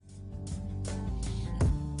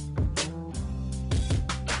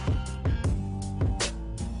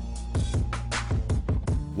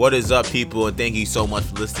What is up, people, and thank you so much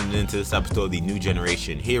for listening to this episode of the New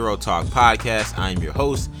Generation Hero Talk podcast. I'm your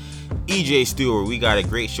host, EJ Stewart. We got a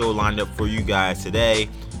great show lined up for you guys today.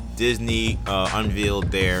 Disney unveiled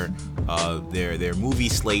their movie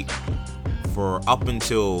slate for up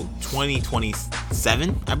until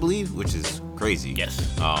 2027, I believe, which is crazy.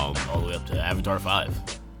 Yes. All the way up to Avatar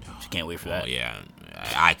 5. Just can't wait for that. Oh, yeah,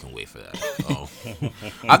 I can wait for that.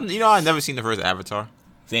 I've never seen the first Avatar.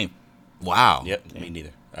 Same. Wow. Yep, me neither.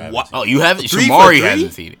 What? Oh, you haven't? 3 for Shamari 3?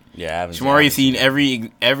 hasn't seen it. Yeah, I haven't. Shamari's seen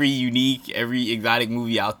every unique, every exotic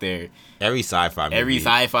movie out there. Every sci-fi movie. Every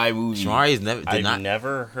sci-fi movie. Shamari's I've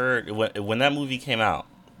never heard when that movie came out,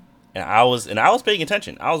 and I was paying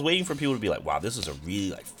attention. I was waiting for people to be like, "Wow, this is a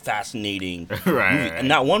really fascinating movie," and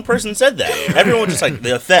not one person said that. Everyone was just like,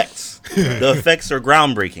 "The effects, the effects are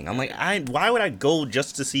groundbreaking." I'm like, why would I go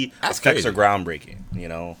just to see That's effects crazy. are groundbreaking? You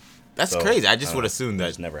know. That's So, crazy. I just would assume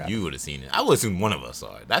that never happened. you would have seen it. I would assume one of us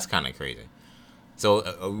saw it. That's kind of crazy. So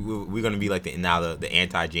we're gonna be like the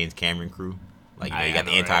anti James Cameron crew. Like you got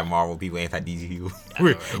the anti Marvel people, anti DC people.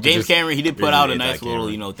 James Cameron, he did put out a nice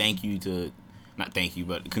anti-Cameron. little, thank you to, not thank you,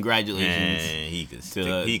 but congratulations. Man, he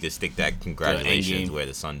could stick that congratulations Endgame. where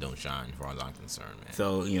the sun don't shine, as far as I'm concerned, man.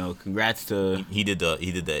 So congrats to. He did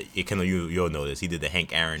the. You'll know this. He did the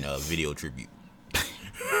Hank Aaron video tribute.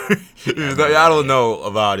 I don't know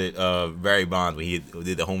about it. Barry Bonds, when he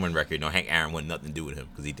did the home run record, Hank Aaron wanted nothing to do with him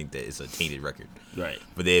because he think that it's a tainted record. Right.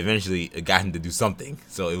 But they eventually got him to do something.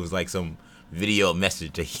 So it was like some video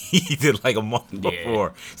message that he did like a month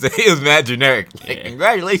before. So it was mad generic. Like,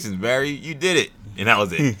 congratulations, Barry, you did it, and that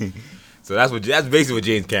was it. So that's basically what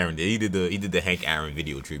James Cameron did. He did the Hank Aaron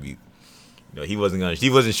video tribute. He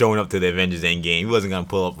wasn't showing up to the Avengers Endgame. He wasn't gonna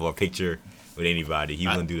pull up for a picture with anybody. He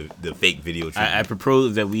was gonna do the fake video tribute. I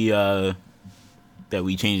propose that we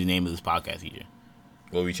change the name of this podcast, EJ.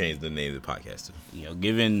 Well, we changed the name of the podcast to.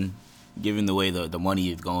 Given the way the money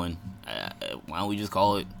is going, why don't we just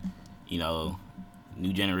call it,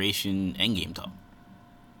 New Generation Endgame Talk?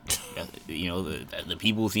 The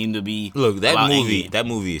people seem to be Look, that about movie. Endgame. That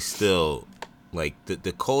movie is still like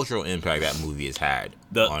the cultural impact that movie has had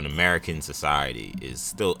on American society is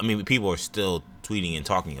still. I mean, people are still tweeting and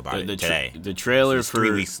talking about it today. The trailer for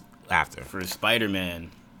 3 weeks after for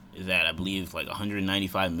Spider-Man is at, I believe, like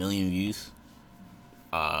 195 million views.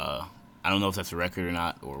 I don't know if that's a record or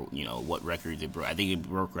not, or what records it broke. I think it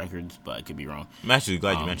broke records, but I could be wrong. I'm actually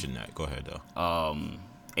glad you mentioned that. Go ahead though.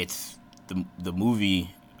 It's the movie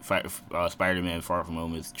Spider-Man: Far From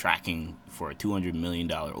Home is tracking for a $200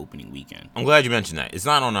 million opening weekend. I'm glad you mentioned that. It's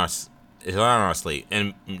not on our slate,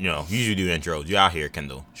 and usually do intros. You out here,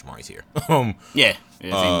 Kendall Shamari's here.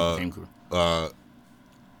 Same crew.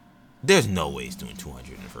 There's no way it's doing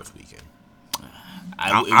 200 in the first weekend.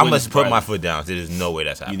 I must put my foot down. There's no way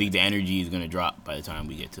that's You happening. think the energy is gonna drop by the time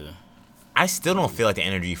we get to? I still don't feel like the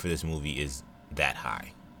energy for this movie is that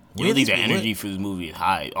high. You don't think the energy for this movie is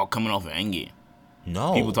high? All coming off of Endgame.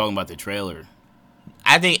 No. People talking about the trailer.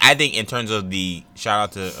 I think in terms of the shout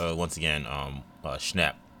out to once again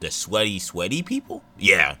Schnepp, the sweaty people.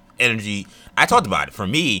 Yeah, energy. I talked about it. For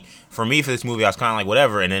me for this movie, I was kind of like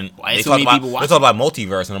whatever, and then they talked about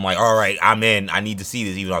multiverse, and I'm like, all right, I'm in. I need to see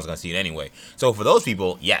this, even though I was gonna see it anyway. So for those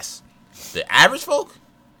people, yes. The average folk,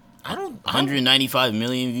 I don't. 195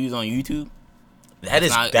 million views on YouTube. That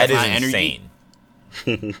is insane.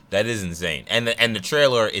 That is insane, and the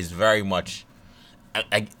trailer is very much.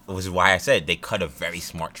 Which is why I said they cut a very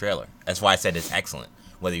smart trailer. That's why I said it's excellent,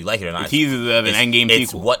 whether you like it or not. The teasers of an Endgame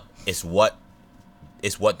sequel.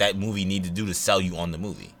 It's what that movie needs to do to sell you on the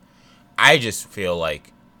movie. I just feel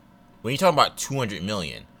like when you're talking about 200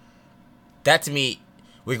 million, that to me,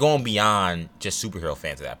 we're going beyond just superhero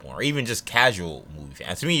fans at that point, or even just casual movie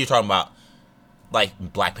fans. To me, you're talking about like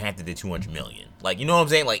Black Panther did 200 million. Like, you know what I'm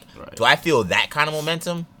saying? Like, Do I feel that kind of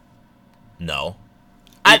momentum? No.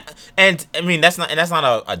 That's not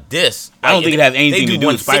a diss. I don't think it has anything to do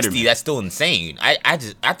with Spider-Man. That's still insane.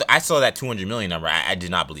 I saw that 200 million number. I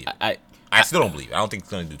did not believe it. I still don't believe it. I don't think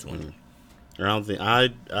it's going to do 200. I don't think I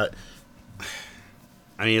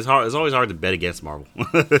mean, it's hard. It's always hard to bet against Marvel.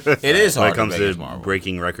 It is hard when it comes to bet to against Marvel.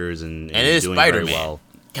 breaking records and it is doing Spider-Man. very well.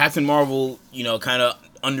 Captain Marvel, kind of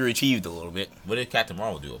underachieved a little bit. What did Captain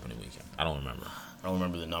Marvel do opening weekend? I don't remember. I don't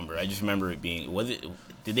remember the number. I just remember it being.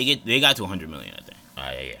 They got to 100 million, I think.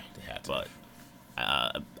 Yeah, they had to. But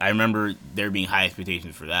I remember there being high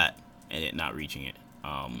expectations for that and it not reaching it.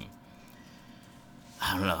 I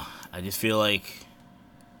don't know. I just feel like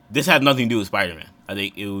this has nothing to do with Spider-Man. I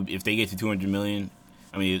think if they get to 200 million,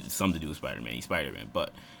 I mean, it's something to do with Spider-Man. He's Spider-Man.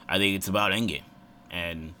 But I think it's about Endgame.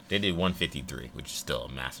 and they did 153, which is still a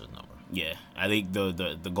massive number. Yeah, I think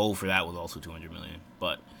the goal for that was also 200 million,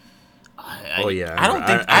 but. I don't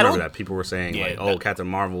remember that people were saying Captain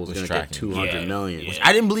Marvel was going to get 200 million. Which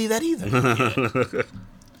I didn't believe that either. Yeah.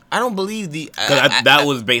 I don't believe the that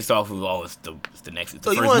was based off of it's the next. It's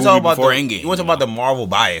the so you first want to movie talk about before Endgame. You want to talk about the Marvel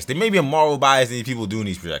bias? There may be a Marvel bias in these people doing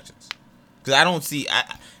these projections because I don't see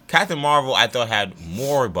Captain Marvel. I thought had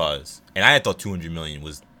more buzz, and I thought 200 million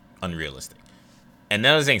was unrealistic. And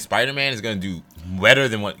now they're saying Spider-Man is going to do better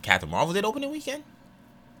than what Captain Marvel did opening weekend.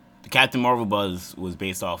 The Captain Marvel buzz was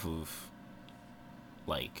based off of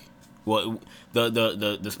the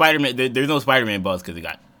Spider-Man. There's no Spider-Man buzz because it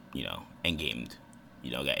got Endgamed.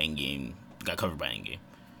 Got covered by Endgame.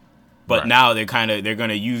 But now they're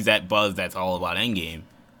gonna use that buzz that's all about Endgame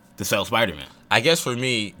to sell Spider-Man. I guess for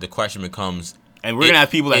me the question becomes, and we're gonna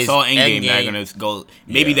have people that saw Endgame that are gonna go.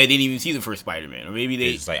 Maybe they didn't even see the first Spider-Man, or maybe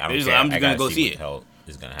they just like I'm just gonna go see it.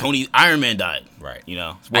 Tony Iron Man died. Right.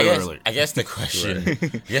 Spoiler alert. I guess the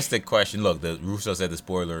question. Look, the Russo said the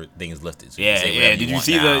spoiler thing is lifted. So Did you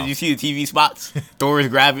see the TV spots? Thor is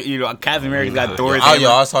grabbing. Captain America's got Thor's. I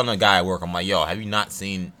was talking to a guy at work. I'm like, yo, have you not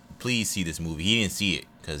seen? Please see this movie. He didn't see it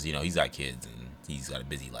because he's got kids and he's got a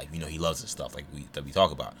busy life. He loves this stuff like that we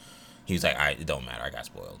talk about. He was like, all right, it don't matter. I got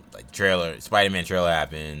spoiled. Like the trailer, Spider-Man trailer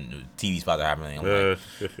happened, TV spots are happening. I'm like,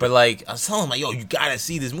 but I was telling him like, yo, you gotta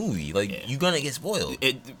see this movie. Like you're gonna get spoiled.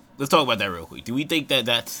 Let's talk about that real quick. Do we think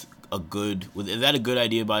that's is that a good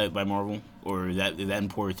idea by Marvel, or is that in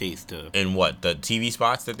poor taste to? In what, the TV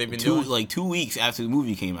spots that they've been doing? Like 2 weeks after the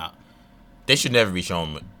movie came out. They should never be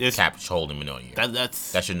showing Cap holding Mjolnir.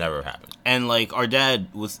 That should never happen. And our dad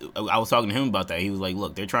I was talking to him about that. He was like,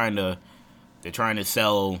 look, they're trying to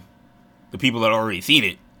sell the people that already seen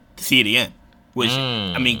it to see it again. Which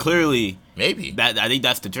I mean, clearly, maybe I think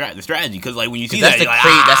that's the strategy, because when you see that,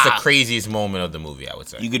 that's the craziest moment of the movie. I would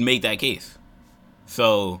say you could make that case.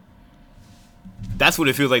 So that's what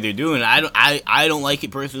it feels like they're doing. I don't like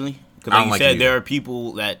it personally, because like you said, there are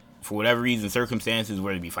people that for whatever reason, circumstances,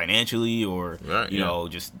 whether it be financially or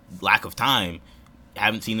just lack of time,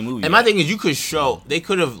 haven't seen the movie. And my thing is, they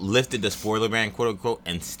could have lifted the spoiler ban, quote unquote,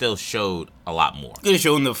 and still showed a lot more. You could have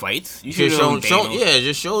shown the fights. You should have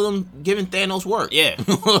just show them giving Thanos work. Yeah,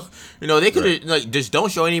 they could have just don't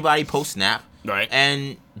show anybody post snap, right?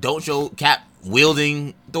 And don't show Cap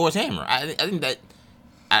wielding Thor's hammer. I think that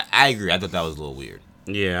I agree. I thought that was a little weird.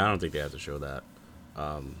 Yeah, I don't think they have to show that.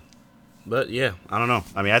 But yeah, I don't know.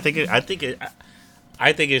 I mean, I think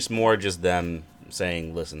it's more just them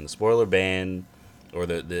saying, listen, the spoiler ban. Or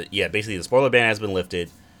basically the spoiler ban has been lifted,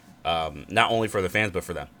 not only for the fans but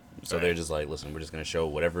for them. So they're just like, listen, we're just gonna show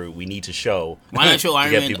whatever we need to show. Why not show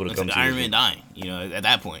Iron Man? People to come to Iron Man dying. At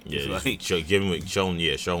that point, show him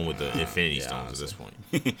with the Infinity Stones at this point.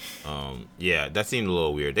 That seemed a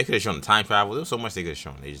little weird. They could have shown the time travel. There was so much they could have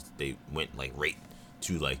shown. They went right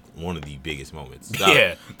to one of the biggest moments.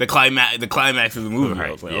 The climax of the movie. Right.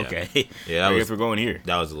 I was like, okay, I guess we're going here.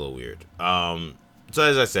 That was a little weird. So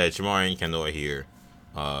as I said, Shamari and Kendall are here.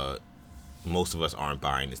 Most of us aren't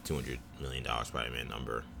buying this $200 million Spider-Man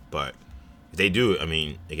number, but if they do, I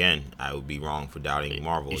mean, again, I would be wrong for doubting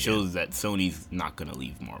Marvel. It shows that Sony's not gonna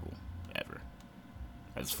leave Marvel ever,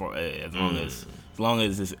 as long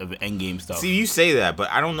as this Endgame stuff. See, you say that,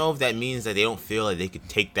 but I don't know if that means that they don't feel like they could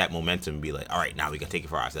take that momentum and be like, all right, now we can take it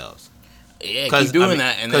for ourselves. Yeah, keep doing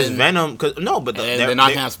that, and because Venom. They're not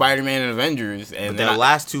gonna have Spider-Man and Avengers, and their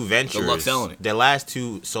last two ventures, their last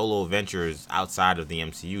two solo ventures outside of the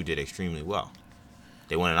MCU did extremely well.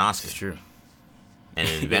 They won an Oscar. It's true. And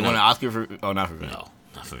then they won an Oscar for not for Venom. No,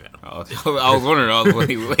 not for Venom. I was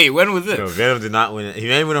wondering. Wait, when was this? No, Venom did not win. He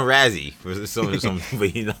may win a Razzie for some. But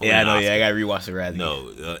he not I know. Yeah, I gotta rewatch the Razzie.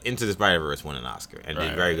 No, Into the Spider-Verse won an Oscar and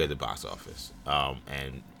did very good at the box office.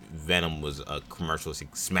 And Venom was a commercial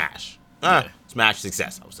smash. Smash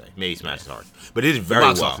success, I would say. Maybe smash is hard, but it did very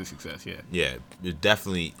well. Box office success, yeah. Yeah, it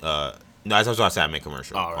definitely. No, that's what I said. I meant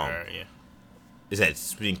commercial. Oh, right, yeah.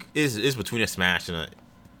 It's between a smash and it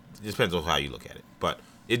depends on how you look at it, but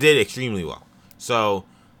it did extremely well. So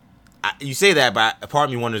you say that, but a part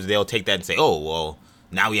of me wonders if they'll take that and say, "Oh, well,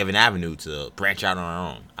 now we have an avenue to branch out on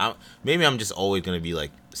our own." Maybe I'm just always gonna be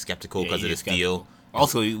skeptical because of this deal.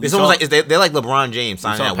 Also, it's almost like they're like LeBron James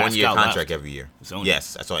signing that 1 year contract every year.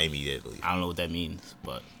 Yes, that's what Amy did. I don't know what that means,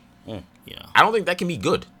 but I don't think that can be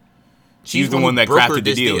good. She's the one that crafted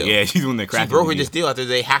the deal. Yeah, she's the one that crafted the deal. She brokered this deal after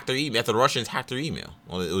they hacked her email. After the Russians hacked her email.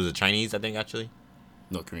 Well, it was the Chinese, I think, actually.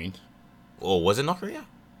 North Koreans. Oh, was it North Korea?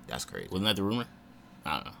 That's crazy. Wasn't that the rumor?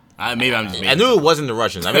 I don't know. Maybe I'm just. I knew it wasn't the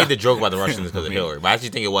Russians. I made the joke about the Russians because of Hillary, but I actually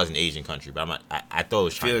think it was an Asian country. But I thought it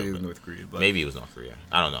was China. It was North Korea. Maybe it was North Korea.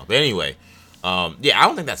 I don't know. But anyway, Yeah, I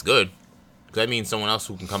don't think that's good. Because that means someone else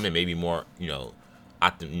who can come in maybe more,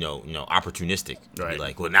 opportunistic. Right. Be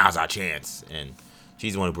like, well, now's our chance. And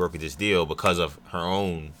she's the one who brokered this deal because of her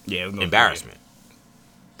own embarrassment.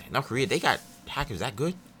 North Korea, they got hackers that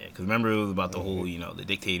good? Yeah, because remember it was about the whole, the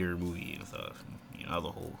dictator movie and stuff. The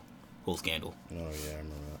whole scandal. Oh, yeah, I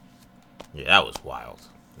remember that. Yeah, that was wild.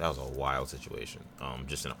 That was a wild situation,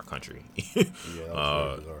 just in our country. Yeah, that was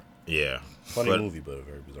very bizarre. Yeah. Funny movie, but a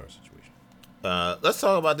very bizarre situation. Let's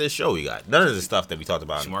talk about this show we got. None of the stuff that we talked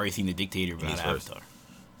about. Shamari seen The Dictator, but not Avatar.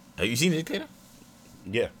 Have you seen The Dictator?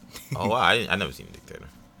 Yeah. Oh, wow. I never seen The Dictator.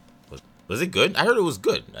 Was it good? I heard it was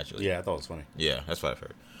good, actually. Yeah, I thought it was funny. Yeah, that's what I've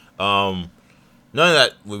heard.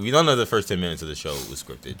 None of the first 10 minutes of the show was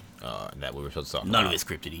scripted. That we were supposed to talk about. None of it's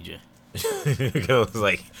scripted, EJ. It was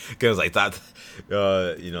like, we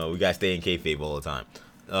gotta stay in kayfabe all the time.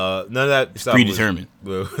 None of that stuff predetermined.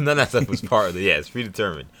 None of that stuff was part of the. Yeah, it's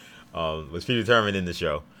predetermined. Was predetermined in the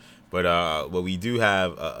show, but we do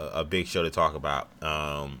have a big show to talk about.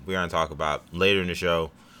 We're gonna talk about later in the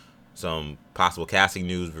show some possible casting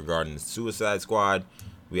news regarding Suicide Squad.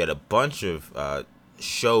 We had a bunch of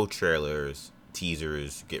show trailers,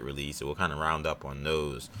 teasers get released, so we'll kind of round up on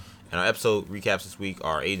those. And our episode recaps this week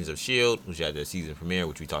are Agents of S.H.I.E.L.D., which had their season premiere,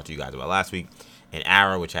 which we talked to you guys about last week, and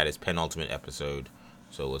Arrow, which had its penultimate episode.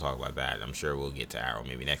 So we'll talk about that. I'm sure we'll get to Arrow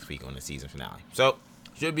maybe next week on the season finale. So,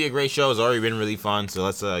 should be a great show. It's already been really fun. So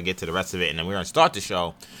let's get to the rest of it. And then we're going to start the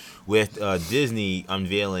show with Disney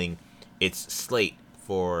unveiling its slate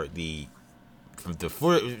for it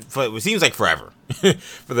seems like forever.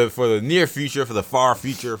 for the near future, for the far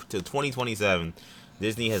future, to 2027,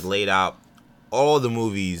 Disney has laid out all the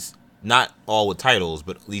movies, not all with titles,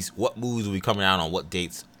 but at least what movies will be coming out on what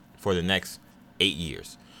dates for the next 8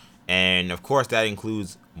 years. And of course, that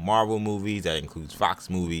includes Marvel movies, that includes Fox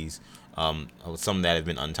movies, some that have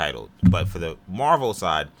been untitled. But for the Marvel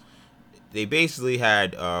side, they basically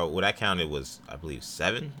had what I counted was, I believe,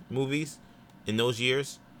 7 movies in those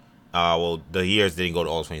years. Well, the years didn't go to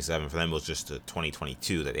all 27. For them, it was just the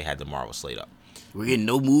 2022 that they had the Marvel slate up. We're getting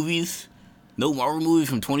no Marvel movies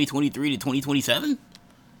from 2023 to 2027.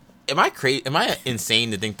 Am I crazy? Am I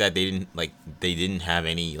insane to think that they didn't have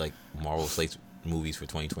any Marvel slate movies for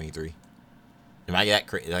 2023? Am I that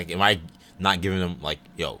crazy? Am I not giving them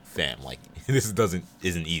yo, fam? This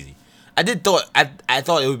isn't easy. I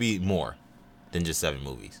thought it would be more than just 7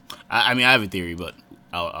 movies. I mean, I have a theory, but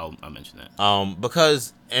I'll mention that.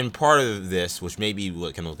 Because, and part of this, which may be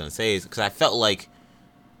what Kendall was gonna say, is because I felt like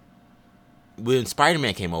when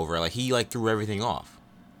Spider-Man came over, he threw everything off.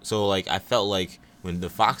 So I felt like when the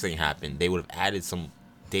Fox thing happened, they would have added some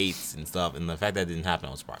dates and stuff, and the fact that didn't happen,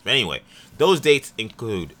 I was surprised. But anyway, those dates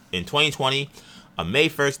include in 2020 a May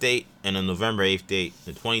 1st date and a November 8th date.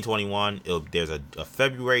 In 2021, there's a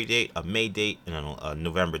February date, a May date, and a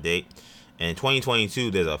November date. And in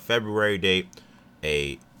 2022, there's a February date,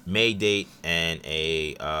 a May date, and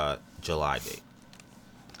a July date.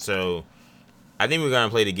 So I think we're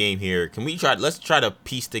gonna play the game here. Let's try to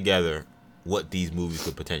piece together what these movies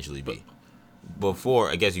could potentially be. Before,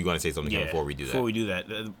 I guess you're gonna say something before we do that. Before we do that,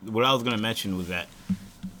 what I was gonna mention was that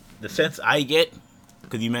the sense I get,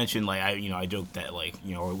 because you mentioned I joked that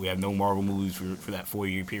we have no Marvel movies for that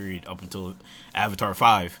 4-year period up until Avatar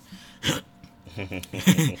 5.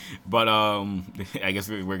 But I guess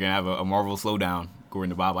we're gonna have a Marvel slowdown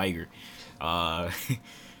according to Bob Iger.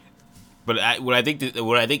 But what I think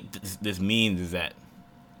this means is that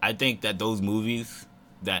I think that those movies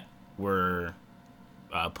that were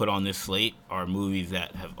put on this slate are movies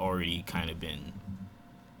that have already kind of been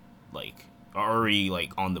are already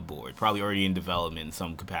on the board, probably already in development in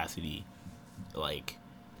some capacity,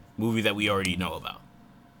 movies that we already know about,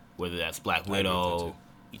 whether that's Black Widow,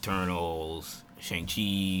 Eternals,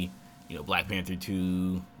 Shang-Chi, Black Panther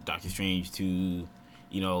 2, Doctor Strange 2,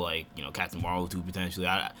 Captain Marvel 2 potentially,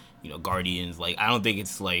 Guardians. I don't think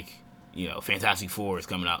it's Fantastic Four is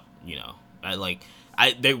coming out.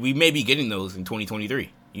 We may be getting those in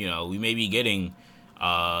 2023. We may be getting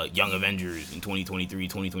Young Avengers in 2023,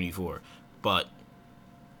 2024, but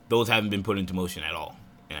those haven't been put into motion at all.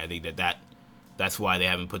 And I think that's why they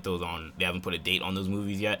haven't put those on. They haven't put a date on those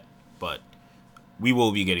movies yet. But we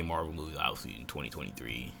will be getting Marvel movies obviously in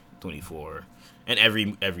 2023, 24, and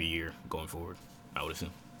every year going forward, I would assume.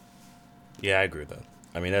 Yeah, I agree with that.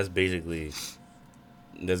 I mean, that's basically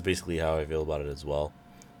how I feel about it as well.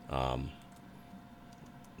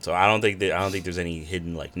 So I don't think there's any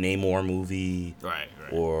hidden Namor movie, right.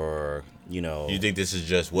 Or You think this is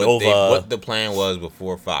just what the plan was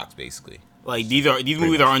before Fox, basically? These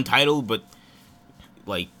movies are untitled, but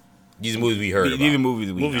these movies we heard about. These are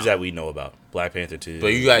movies that we know about. Black Panther 2. But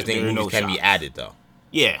you guys think There are movies no can be shots. added though?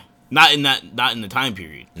 Yeah, not in the time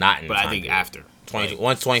period. Not in but the I time think period. after.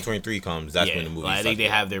 Once 2023 comes, that's Yeah, when the movie. but I think they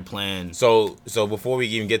have their plan. So before we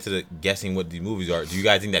even get to the guessing what the movies are, do you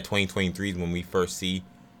guys think that 2023 is when we first see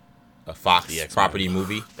a Fox The X-Men. property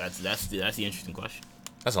movie? That's the interesting question.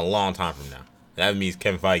 That's a long time from now. That means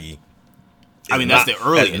Kevin Feige. I mean, that's the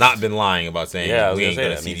earliest. Has not been lying about saying Yeah, I was we gonna ain't say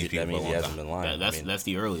gonna that see means these people that for a means he long hasn't time. been lying. That's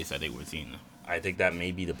the earliest I think we're seeing. I think that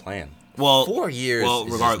may be the plan. Well, 4 years. Well,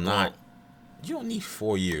 is regardless, not. You don't need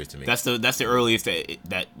 4 years to make. that's the earliest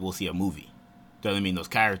that we'll see a movie. Doesn't mean those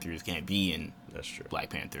characters can't be in That's true. Black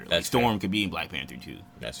Panther. Like That's Storm fair. could be in Black Panther too.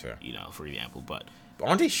 That's fair. You know, for example. But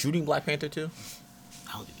Aren't they shooting Black Panther too?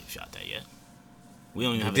 I don't think they've shot that yet. We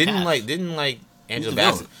don't even have Didn't a cast. Angela the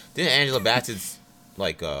Bassett? villain? Didn't Angela Bassett's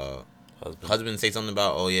Husband. husband say something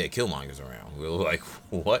about Killmonger's around? We were like,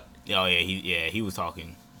 what? Oh yeah, he was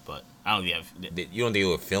talking, but I don't think You don't think they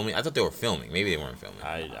were filming? I thought they were filming. Maybe they weren't filming.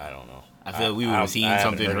 I don't know. I feel like we were seeing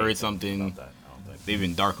something, heard something. About that. I don't think. They've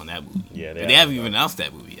been dark on that movie. Yeah, But they haven't even announced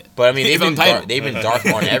that movie yet. But I mean, It's untitled. they've been dark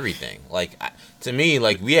on everything. Like to me,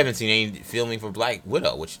 like we haven't seen any filming for Black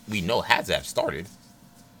Widow, which we know has to have started.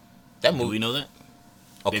 That Do movie. we know that?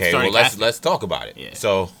 Okay, started well casting. let's talk about it. Yeah.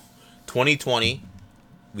 So, 2020,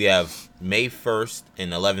 we have May 1st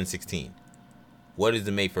and 11/16. What is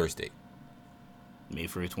the May 1st date? May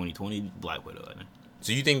 1st, 2020, Black Widow. I think.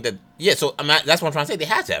 So you think that? Yeah. So that's what I'm trying to say. They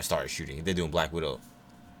have to have started shooting if they're doing Black Widow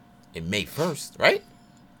in May 1st, right?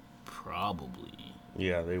 Probably.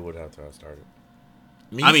 Yeah, they would have to have started.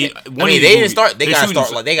 I mean, one of they these didn't movies- start. They they're gotta shooting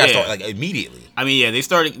start. Like they gotta yeah. start like immediately. I mean, yeah, they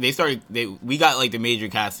started. We got like the major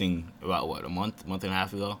casting about what, a month and a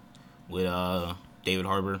half ago, with David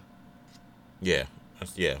Harbour. Yeah.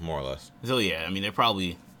 Yeah, more or less. So yeah, I mean they're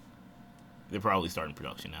probably starting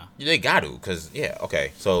production now. Yeah, they got to, cause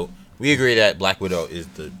okay. So we agree that Black Widow is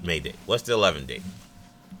the May date. What's the 11th date?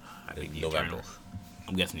 I think the November. Eternals.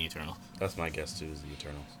 I'm guessing the Eternals. That's my guess too. Is the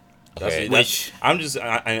Eternals. Okay.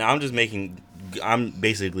 I'm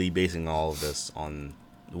basically basing all of this on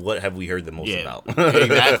what have we heard the most Yeah, about.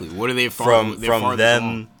 exactly. What are they from they're farthest them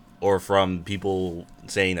along. or from people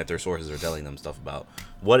saying that their sources are telling them stuff about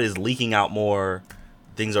what is leaking out more.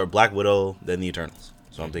 Things are Black Widow than the Eternals.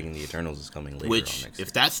 So I'm thinking the Eternals is coming later on Which, next if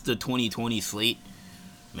year. that's the 2020 slate,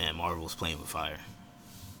 man, Marvel's playing with fire.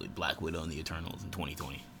 With Black Widow and the Eternals in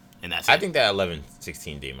 2020, and that's I it. think that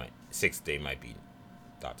 11/16 day sixth day might be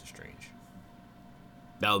Doctor Strange.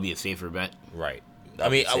 That would be a safer bet. Right. That'd I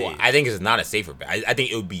mean, be safe. I think it's not a safer bet. I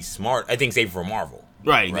think it would be smart. I think safer for Marvel.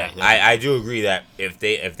 Right, exactly. I do agree that if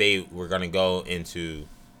they were gonna go into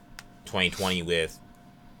 2020 with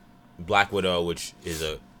Black Widow, which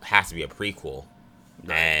has to be a prequel,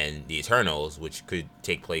 and the Eternals, which could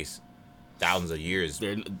take place thousands of years,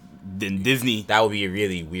 Then Disney, that would be a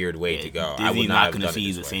really weird way to go. I would Disney's not not have going to done it see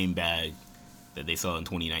this the way. same bag that they saw in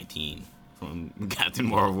 2019 from Captain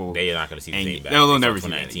Marvel. They are not going to see the And same bag. they'll they saw never in see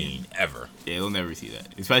that 2019 ever. Yeah, they'll never see that,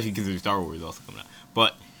 especially because there's Star Wars also coming out.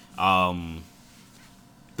 But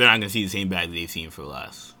they're not going to see the same bag that they've seen for the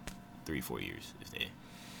last 3-4 years. If they,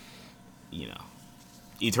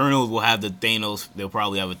 Eternals will have the Thanos. They'll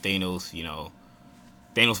probably have a Thanos.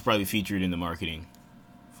 Thanos will probably featured in the marketing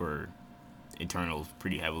for Eternals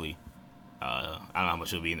pretty heavily. I don't know how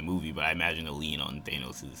much it'll be in the movie, but I imagine they'll lean on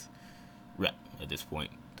Thanos' rep at this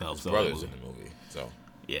point to help His sell the brothers movie. in the movie, so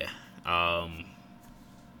Yeah.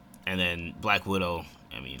 And then Black Widow,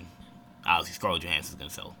 I mean, obviously Scarlett Johansson's gonna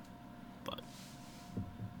sell. But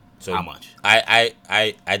so how much? I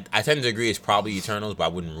tend to agree it's probably Eternals, but I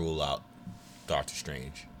wouldn't rule out Doctor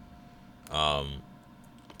Strange.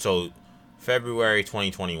 So February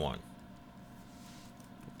 2021.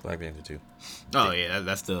 Black Panther 2. Oh yeah,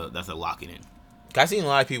 that's the lock it in. I've seen a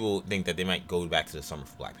lot of people think that they might go back to the summer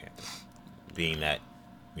for Black Panther, being that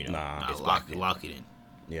Nah. it's lock Black it in.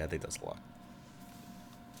 Yeah, I think that's a lot.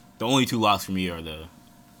 The only two locks for me are the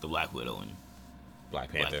Black Widow and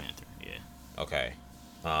Black Panther. Black Panther. Yeah. Okay.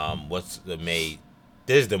 What's the May?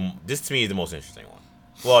 This to me is the most interesting one.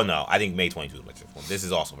 Well, no, I think May 22 is the most interesting one. This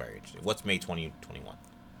is also very interesting. What's May 2021?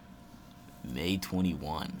 May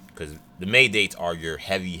 21. Because the May dates are your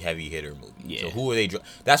heavy hitter movies. Yeah. So who are they?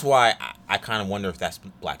 That's why I kind of wonder if that's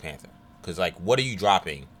Black Panther. Because like, what are you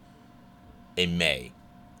dropping in May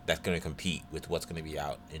that's going to compete with what's going to be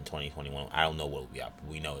out in 2021? I don't know what will be out,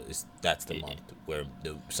 but we know that's the month where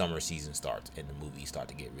the summer season starts and the movies start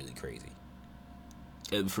to get really crazy.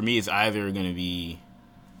 For me, it's either gonna be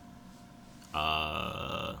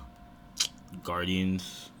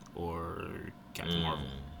Guardians or Captain Marvel.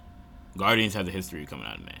 Guardians has a history coming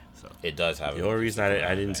out in May, so It does have. The only reason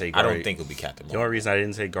I didn't say I don't think it'll be Captain The Marvel. only reason I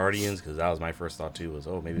didn't say Guardians, because that was my first thought too, was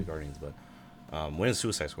maybe Guardians, but When is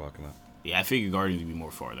Suicide Squad come out? Yeah, I figured Guardians would be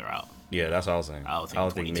more farther out. Yeah, that's what I was saying. I I was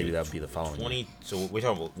don't thinking think maybe that would be the following 20. year. So we're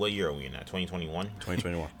talking about what year are we in now? 2021.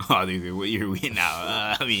 2021. Oh, dude, what year are we in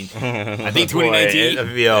now? I mean, I think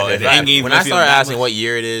 2019. Yo, when I started asking what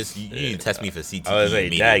year it is, you need to test me for CTE. I was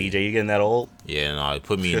like, Dag, EJ, you getting that old? Yeah, no,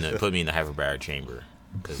 put me in the hyperbaric chamber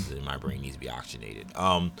because my brain needs to be oxygenated.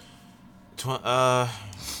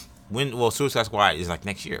 Suicide Squad is like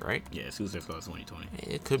next year, right? Yeah, Suicide Squad is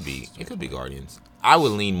 2020. It could be. It could be Guardians. I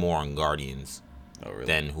would lean more on Guardians Really?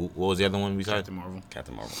 than who? What was the other one besides?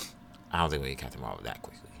 Captain Marvel. I don't think we get Captain Marvel that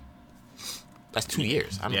quickly. That's 2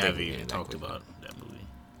 years. I don't think we even get that talked quickly. about that movie.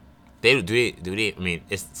 They do they? I mean,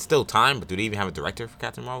 it's still time, but do they even have a director for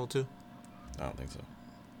Captain Marvel too? I don't think so.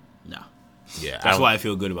 No. Yeah, That's why I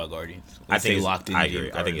feel good about Guardians. I think it's, locked in. I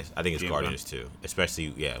agree. I think it's Guardians too, especially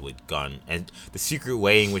with Gunn and the secret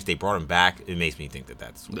way in which they brought him back. It makes me think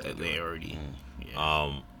that's what they're They doing. already.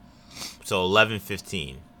 Yeah. So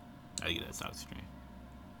 11/15. I think that's Doctor Strange.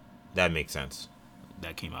 That makes sense.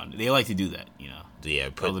 That came out. They like to do that, you know. Yeah,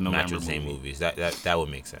 put the match November with the same movie. movies. That would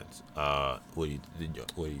make sense. What are you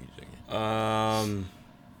thinking?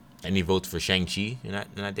 Any votes for Shang-Chi in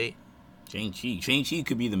that date? Shang-Chi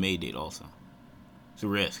could be the May date also. It's a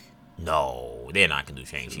risk. No, they're not gonna do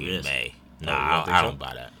Shang-Chi in Yes. May. you Nah, don't think I so? don't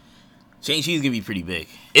buy that. Shang-Chi is gonna be pretty big.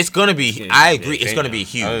 It's gonna be. Yeah, I yeah, agree. It's gonna be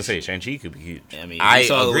huge. I was gonna say Shang-Chi could be huge. I mean, I we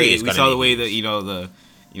saw agree, the it's way, gonna be that huge.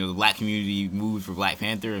 the black community moved for Black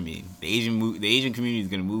Panther. I mean, the Asian community is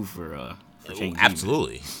gonna move for Shang-Chi.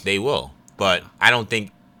 Absolutely, they will. But I don't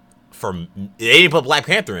think they didn't put Black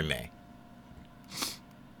Panther in May,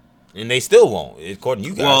 and they still won't, according to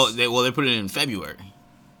you guys. Well, they put it in February,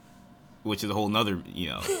 which is a whole nother.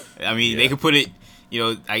 I mean, they could put it.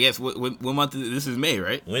 I guess what month this is May,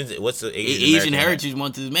 right? When is it? What's the Asian Heritage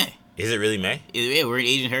Month is May. Is it really May? Yeah, we're in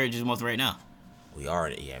Asian Heritage Month right now. We are.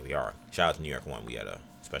 Yeah, we are. Shout out to New York One. We had a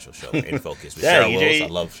special show in focus with Yeah, Cheryl EJ Wills.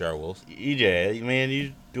 I love Cheryl Wills. EJ, man,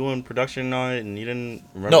 you doing production on it and you didn't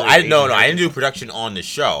remember? No, I Asian I didn't Heritage? do production on the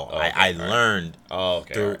show. Oh, okay, I all right. learned Oh,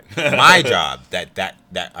 okay. through all right. my job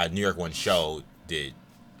that New York One show did.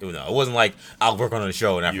 It wasn't like I'll work on the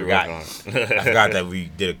show and I You forgot. work on it. I forgot that we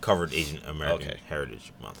did a covered Asian American Okay.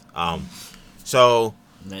 Heritage Month. So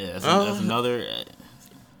Yeah, that's another.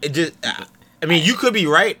 it just. I mean, you could be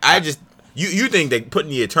right. I just you think that putting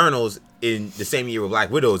the Eternals in the same year with Black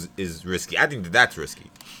Widows is risky. I think that's risky.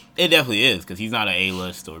 It definitely is because he's not an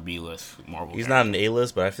A-list or B-list Marvel. He's character. not an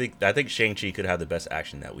A-list, but I think Shang-Chi could have the best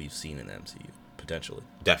action that we've seen in the MCU potentially.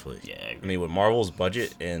 Definitely. Yeah, I I agree. mean, with Marvel's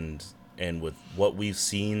budget and with what we've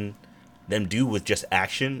seen them do with just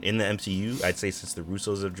action in the MCU, I'd say since the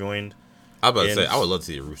Russos have joined, I was about to And- say I would love to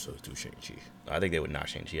see the Russos do Shang-Chi. I think they would knock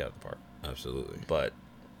Shang-Chi out of the park. Absolutely. But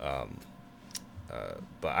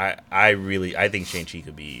I think Shang-Chi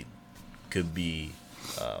could be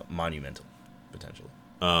monumental potentially.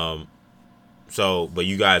 So, but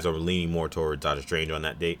you guys are leaning more towards Doctor Strange on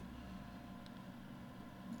that date?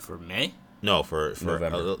 For May? No, for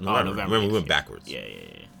November. November. Remember, we went yeah. backwards. Yeah.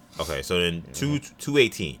 Okay, so then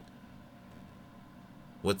 2/18.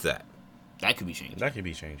 What's that? That could be Shang-Chi. That could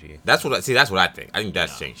be Shang-Chi. That's what I think. I think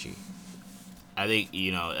that's Shang-Chi. I think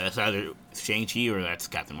that's either Shang-Chi or that's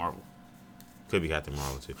Captain Marvel. Could be Captain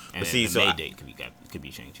Marvel too. And But see, the so May date could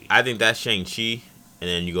be Shang-Chi. I think that's Shang-Chi, and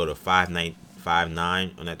then you go to 5/9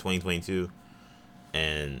 on that 2022,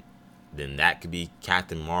 and then that could be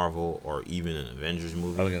Captain Marvel or even an Avengers I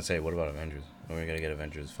movie. was gonna say, what about Avengers? When are we gonna get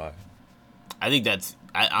Avengers 5? I think that's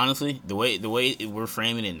honestly the way we're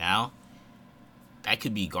framing it now. That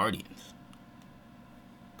could be Guardians,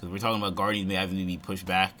 because we're talking about Guardians may having to be pushed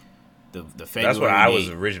back. The February That's what I was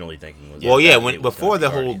date- originally thinking. Was Well, yeah, that it was before gonna the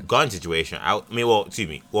be whole Guardians. gun situation,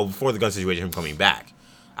 before the gun situation, him coming back,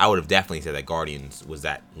 I would have definitely said that Guardians was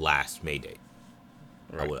that last May date.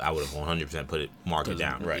 Right. I would have 100% marked it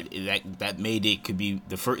down. Right. That May date could be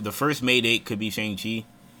the first May date could be Shang-Chi,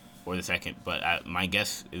 or the second. But my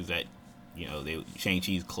guess is that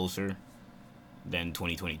Shang-Chi is closer than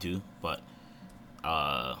 2022. But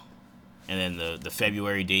and then the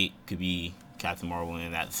February date could be Captain Marvel,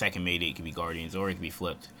 and that second May date could be Guardians, or it could be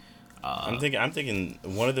flipped. I'm thinking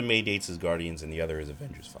one of the May dates is Guardians and the other is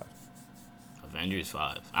Avengers 5. Avengers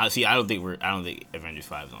 5. I don't think Avengers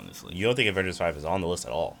 5 is on this list. You don't think Avengers 5 is on the list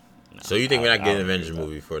at all? No, So you think we're not I getting don't an agree Avengers with that.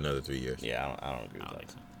 movie for another 3 years? Yeah, I don't agree I with don't that.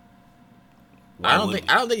 think so.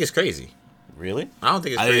 I don't think it's crazy. Really? I don't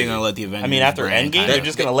think it's I think crazy. they're gonna let the Avengers. I mean, after brand Endgame, kinda- they're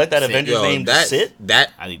just gonna let that Avengers name that sit.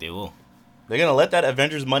 That I think they will. They're gonna let that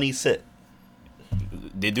Avengers money sit.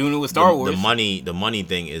 They're doing it with Star Wars. The money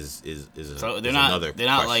thing is so they're is not another they're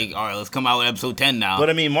not question. like, all right, let's come out with episode 10 now. But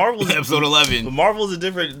I mean, Marvel's episode 11. But Marvel's a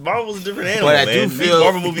different animal. But I man. do These feel-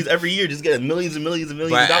 Marvel movies every year just get millions and millions and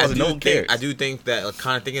millions of But dollars, and no one cares. I do think that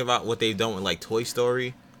kind of thinking about what they've done with like Toy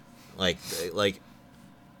Story, like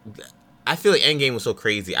I feel like Endgame was so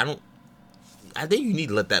crazy. I think you need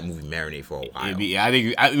to let that movie marinate for a while. I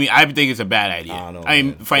think it's a bad idea. I don't know, I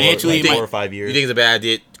mean, man. financially, Like 4 or 5 years. You think it's a bad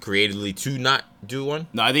idea creatively to not do one?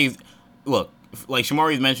 no, I think look, like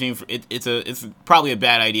Shamari's mentioning, it's probably a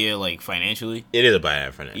bad idea, like financially. It is a bad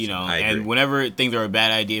idea financially. You know, I agree. and whenever things are a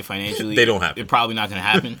bad idea financially, They don't happen. They're probably not going to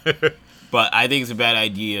happen. But I think it's a bad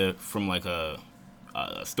idea from like a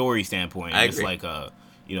story standpoint. I It's agree. like a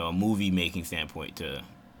movie making standpoint to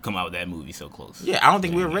come out with that movie so close. Yeah, I don't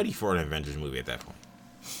think we were ready for an Avengers movie at that point.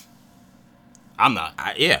 I'm not.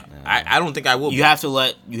 I don't think I will. You have to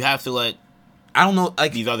let I don't know,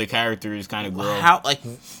 like these other characters kind of grow.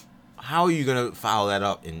 how are you gonna follow that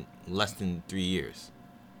up in less than 3 years?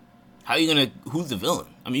 How are you gonna? Who's the villain?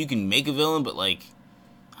 I mean, you can make a villain, but like,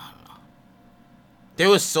 There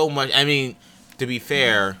was so much. I mean, to be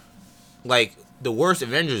fair, like the worst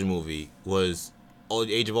Avengers movie was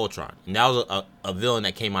Age of Ultron, and that was a villain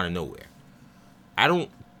that came out of nowhere. I don't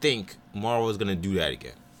think Marvel is gonna do that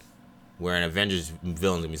again, where an Avengers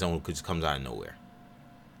villain is gonna be someone who just comes out of nowhere.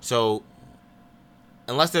 So,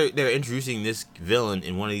 unless they're introducing this villain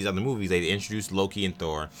in one of these other movies, they introduced Loki and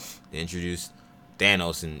Thor, they introduced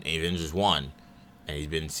Thanos in Avengers 1, and he's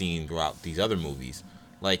been seen throughout these other movies.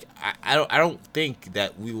 Like, I don't think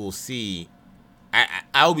that we will see.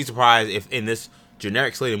 I would be surprised if in this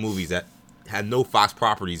generic slate of movies that have no Fox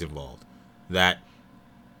properties involved, that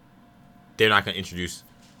they're not going to introduce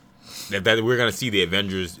that we're going to see the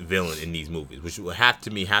Avengers villain in these movies, which would have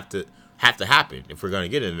to happen if we're going to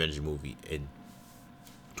get an Avengers movie in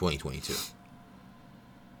 2022.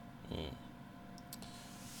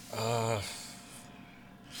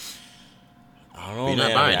 I don't know, You're not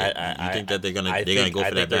man. buying it. You think that they're gonna go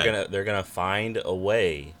for that bag? They're gonna find a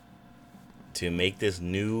way to make this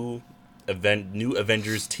new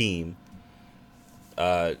Avengers team,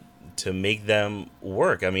 to make them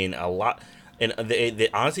work. I mean, a lot, and they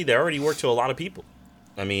honestly they already work to a lot of people.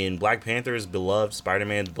 I mean, Black Panther is beloved,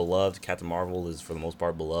 Spider-Man's beloved, Captain Marvel is for the most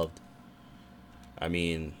part beloved. I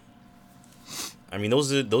mean,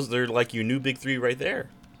 those are like your new big three right there.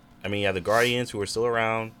 I mean, you have the Guardians who are still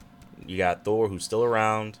around. You got Thor who's still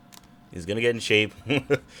around. He's gonna get in shape.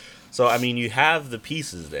 So I mean, you have the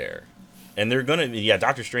pieces there, and they're gonna. Yeah,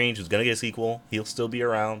 Doctor Strange who's gonna get a sequel. He'll still be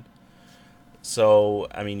around. So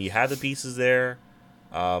I mean, you have the pieces there.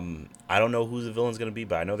 I don't know who the villain's gonna be,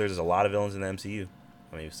 but I know there's a lot of villains in the MCU.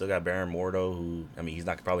 I mean, we still got Baron Mordo, who I mean, he's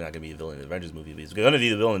probably not gonna be a villain in the Avengers movie, but he's gonna be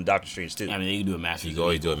the villain in Doctor Strange too. I mean, they can do a Masters. You can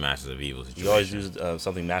always do a Masters of Evil situation. You always do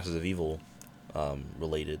something Masters of Evil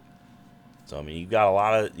related. So I mean, you got a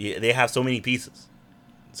lot of. They have so many pieces.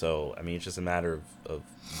 So I mean, it's just a matter of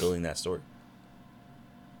building that story.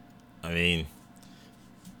 I mean,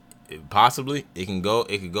 possibly it can go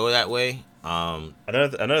that way.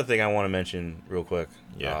 Another thing I want to mention real quick.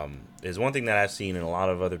 Yeah. Is one thing that I've seen in a lot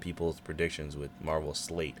of other people's predictions with Marvel's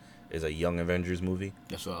slate is a Young Avengers movie.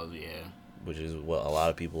 That's what I was, Which is what a lot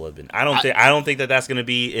of people have been. I don't think that that's going to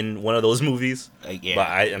be in one of those movies. yeah. But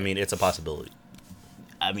I mean, it's a possibility.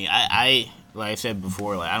 I mean, I like I said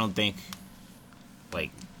before, like I don't think like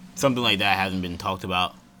something like that hasn't been talked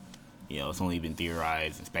about. You know, it's only been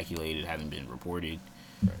theorized and speculated, hasn't been reported.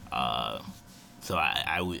 Right. So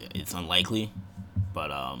I would, it's unlikely, but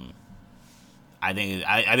I think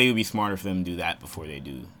it would be smarter for them to do that before they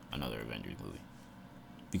do another Avengers movie,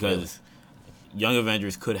 because Young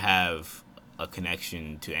Avengers could have a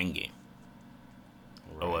connection to Endgame.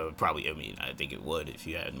 Right. Or it would probably, I mean, I think it would if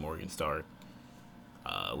you had Morgan Starr.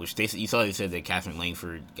 Which they said that Catherine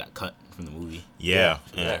Langford got cut from the movie. Yeah,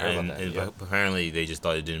 and apparently they just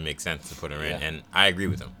thought it didn't make sense to put her in, Yeah. and I agree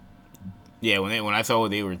with them. Yeah, when I saw what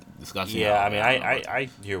they were discussing. Yeah, I mean, I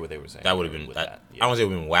hear what they were saying. That would have been. that. I don't say it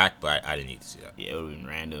would have been whack, but I didn't need to see that. Yeah, it would have been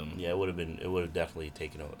random. Yeah, it would have definitely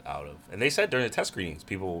taken it out of. And they said during the test screenings,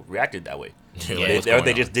 people reacted that way. Yeah,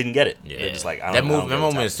 They just didn't get it. Yeah. They're just like, That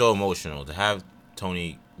moment is so emotional to have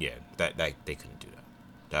Tony. Yeah, that they couldn't do that.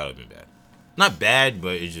 That would have been bad. Not bad,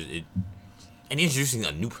 but and introducing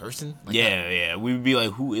a new person. Like Yeah, yeah. We would be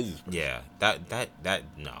like, who is this person? Yeah, that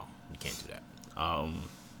no, you can't do that.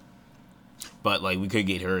 But like we could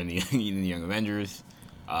get her in the Young Avengers.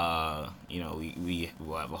 You know, we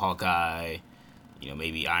will have a Hawkeye. You know,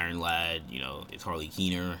 maybe Iron Lad. You know, it's Harley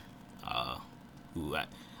Keener. Who I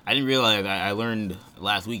didn't realize. I learned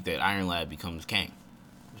last week that Iron Lad becomes Kang.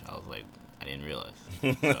 Which I was like, I didn't realize.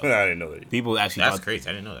 I didn't know that. People actually That's thought, crazy.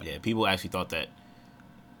 I didn't know that. Yeah, people actually thought that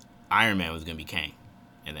Iron Man was gonna be Kang,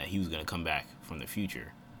 and that he was gonna come back from the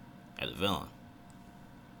future as a villain.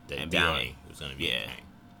 That And be Downey like, was gonna be yeah. Kang.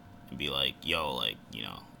 And be like, yo, like, you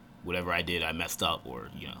know, whatever I did, I messed up, or,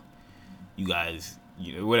 you know, you guys,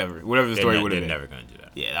 you know, whatever the story would have been. They're never gonna do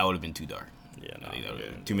that. Yeah, that would have been too dark. Yeah, no. I think that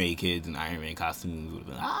would've been too many kids in Iron Man costumes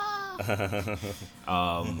would have been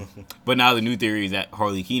but now the new theory is that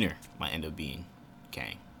Harley Keener might end up being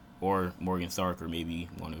Kang, or Morgan Stark, or maybe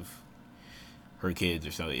one of her kids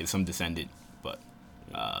or something, some descendant. But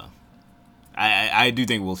I do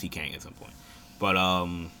think we'll see Kang at some point.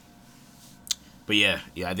 But yeah,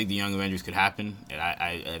 I think the Young Avengers could happen, and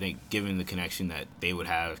I think given the connection that they would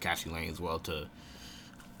have, Cassie Lang as well, to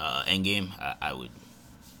Endgame,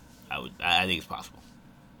 I think it's possible.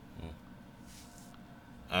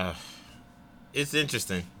 It's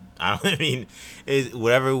interesting. I mean,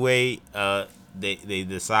 whatever way they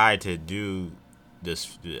decide to do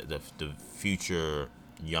this, the future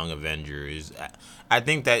Young Avengers. I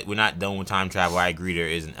think that we're not done with time travel. I agree there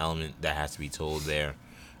is an element that has to be told there.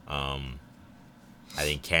 I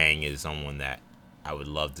think Kang is someone that I would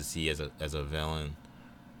love to see as a villain,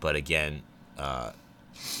 but again,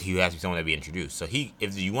 he has to be someone that be introduced. So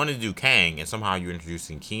if you want to do Kang and somehow you're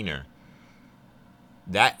introducing Keener,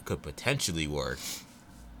 that could potentially work.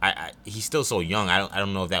 He's still so young. I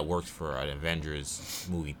don't know if that works for an Avengers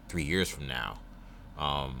movie 3 years from now.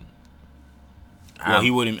 Well,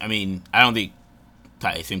 he wouldn't. I mean, I don't think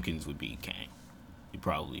Ty Simpkins would be Kang. He'd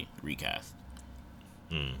probably recast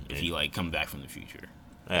if he like come back from the future.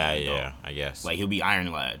 Yeah, I guess. Like he'll be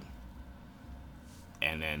Iron Lad,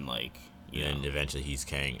 and then like and eventually he's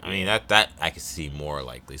Kang. I mean that I could see more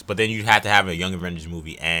likely. But then you'd have to have a Young Avengers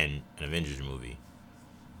movie and an Avengers movie,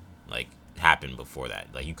 like, happen before that.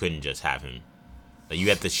 Like you couldn't just have him. Like you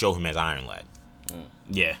have to show him as Iron Lad.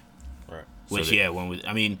 Yeah. Right. Which So one was.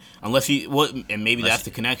 I mean, unless and maybe that's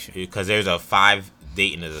the connection. Because there's a 5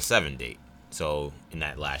 date and there's a 7 date. So in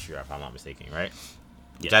that last year, if I'm not mistaken, right?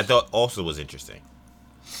 Which I thought also was interesting.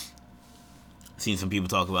 Seen some people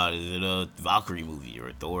talk about, is it a Valkyrie movie or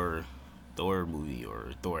a Thor movie or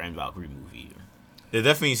a Thor and Valkyrie movie? There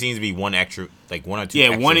definitely seems to be one or two. Yeah,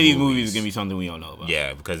 extra one of these movies is gonna be something we don't know about.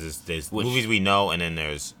 Yeah, because there's movies we know, and then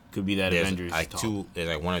there's could be that Avengers like talk. there's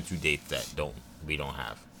like 1 or 2 dates that we don't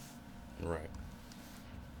have. Right.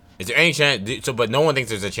 Is there any chance? But no one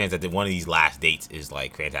thinks there's a chance that one of these last dates is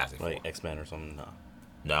like Fantastic Four. Like X-Men or something.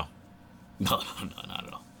 No. No, not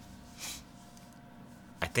at all.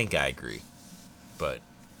 I think I agree, but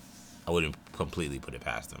I wouldn't completely put it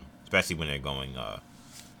past them, especially when they're going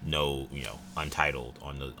untitled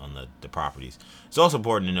on the properties. It's also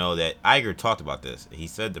important to know that Iger talked about this. He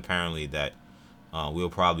said apparently that we'll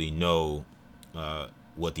probably know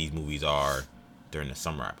what these movies are during the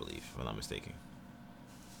summer, I believe, if I'm not mistaken.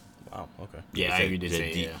 Wow. Okay. Yeah, Iger did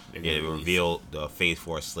say they reveal the Phase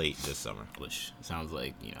 4 slate this summer, which sounds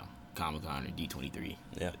like Comic-Con or D23.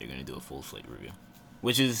 Yeah, they're gonna do a full slate review,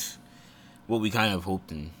 which is what we kind of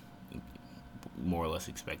hoped and more or less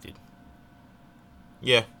expected.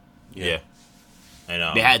 Yeah. And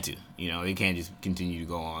they had to. They can't just continue to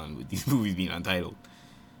go on with these movies being untitled.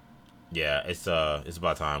 Yeah, it's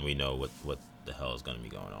about time we know what the hell is going to be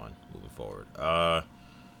going on moving forward.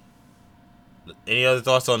 Any other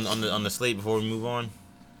thoughts on the slate before we move on?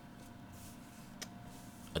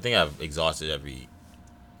 I think I've exhausted every.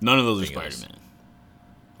 None of those are Spider-Man.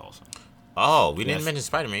 Also. Oh, we didn't mention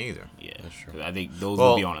Spider-Man either. Yeah, that's true. I think those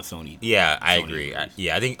will be on a Sony. Yeah, I agree. I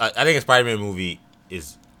think a Spider-Man movie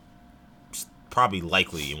is probably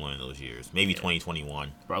likely in one of those years. Maybe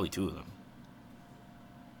 2021. Probably 2 of them.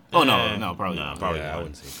 Oh no, probably not. Probably I one.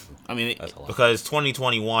 wouldn't say 2. I mean, because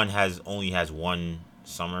 2021 only has one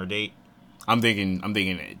summer date. I'm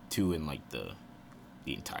thinking 2 in like the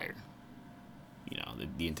entire,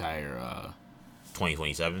 the entire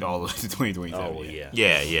 2027. All of 2027. Oh yeah,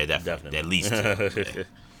 definitely. At least 2.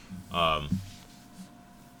 Yeah.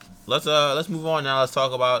 Let's move on now. Let's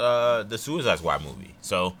talk about the Suicide Squad movie.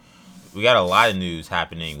 So we got a lot of news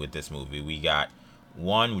happening with this movie. We got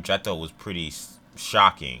one which I thought was pretty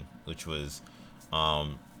shocking, which was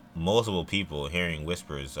multiple people hearing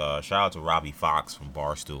whispers. Shout out to Robbie Fox from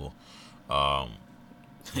Barstool. What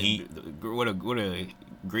a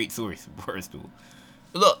great source, Barstool.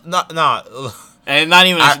 Look, no, and not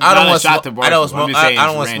even. I don't want shot to Barstool. I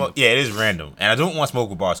don't want smoke. Yeah, it is random, and I don't want smoke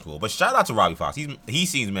with Barstool. But shout out to Robbie Fox. He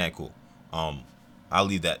seems mad cool. I'll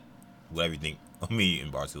leave that with everything on me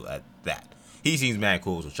and Barstool at that. He seems mad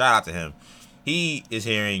cool, so shout out to him. He is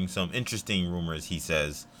hearing some interesting rumors. He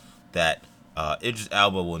says that Idris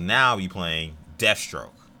Elba will now be playing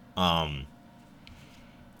Deathstroke.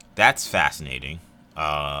 that's fascinating.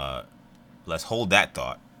 Let's hold that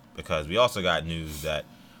thought because we also got news that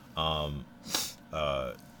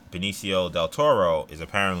Benicio del Toro is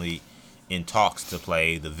apparently in talks to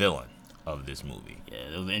play the villain of this movie. Yeah,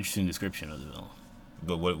 there was an interesting description of the villain.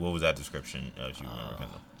 But what was that description, if you remember,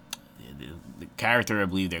 Kendall? The character, I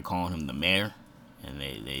believe they're calling him the mayor, and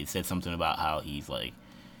they said something about how he's like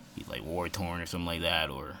war torn or something like that,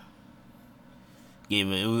 or it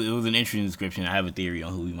was an interesting description. I have a theory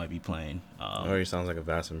on who he might be playing. It already sounds like a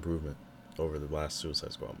vast improvement over the last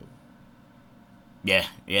Suicide Squad movie.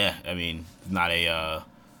 Yeah. I mean, not a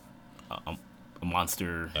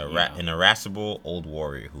monster. An irascible old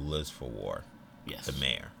warrior who lives for war. Yes. The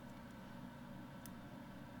mayor.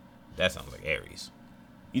 That sounds like Ares.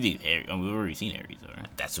 You think Ares? I mean, we've already seen Ares, all right?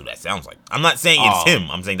 That's who that sounds like. I'm not saying it's him.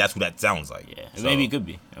 I'm saying that's who that sounds like. Yeah, so. Maybe it could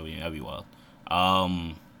be. That'd be wild.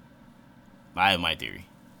 I have my theory.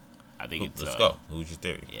 I think it's. Let's go. Who's your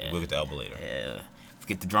theory? Yeah. We'll get to Elba later. Yeah. Let's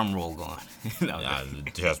get the drum roll going.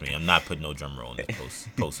 Trust me, I'm not putting no drum roll in this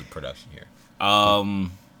post production here. I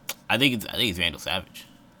think it's Vandal Savage.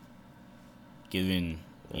 Given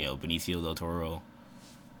Benicio del Toro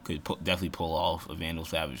could definitely pull off a Vandal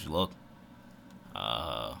Savage look.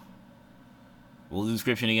 What was the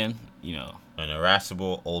description again? An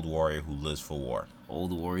irascible old warrior who lives for war.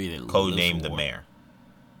 Old warrior that codenamed the mayor.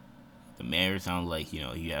 The mayor sounds like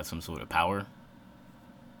he has some sort of power.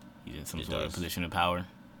 He's in some sort of position of power.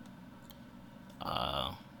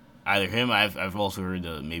 Either him. I've also heard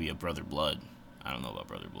maybe a Brother Blood. I don't know about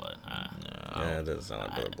Brother Blood. No, it doesn't sound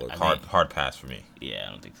like Brother Blood. Hard pass for me. Yeah,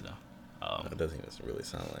 I don't think so. It doesn't really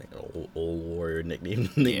sound like an old warrior nicknamed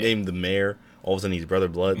the mayor. All of a sudden he's Brother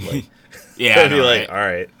Blood. Like, yeah, I'd be like, all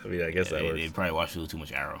right. I mean, I guess that works. They probably watched a little too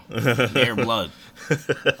much Arrow. Mayor Blood.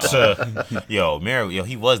 Mayor.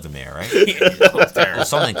 He was the mayor, right? It was terrible.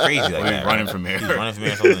 Something crazy like that. Running for mayor. He was running for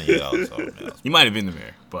mayor. Something. He might have been the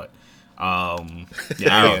mayor, but. I don't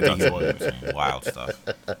think he was. Some wild stuff.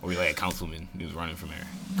 Or like a councilman. He was running for mayor.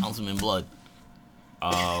 Councilman Blood.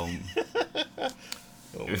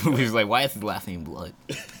 He was like, why is his last name Blood?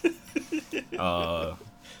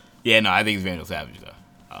 Yeah, no, I think it's Vandal Savage though.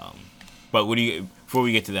 But before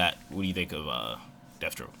we get to that, what do you think of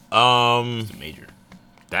Deathstroke? It's a major.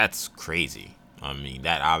 That's crazy. I mean,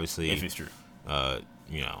 that obviously. If it's true. I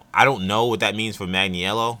don't know what that means for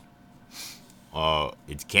Magniello.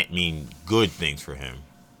 It can't mean good things for him,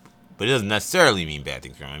 but it doesn't necessarily mean bad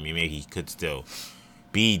things for him. I mean, maybe he could still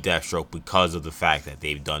be Deathstroke because of the fact that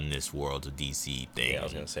they've done this World of DC thing. Yeah, I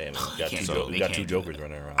was gonna say. I mean, we got two Jokers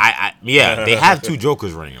running around. They have two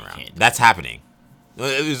Jokers running around. That's happening.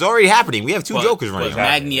 It was already happening. We have two Jokers running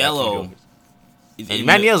around. Magniello. And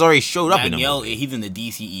Magniello's already showed up in the movie. He's in the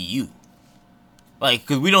DCEU. Like,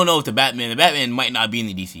 because we don't know if the Batman might not be in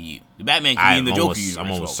the DCEU. The Batman could be in the Joker universe.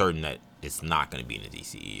 I'm almost certain that it's not going to be in the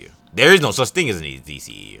DCEU. There is no such thing as a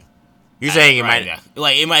DCEU. You're saying it might...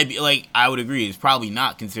 Like, it might be... Like, I would agree. It's probably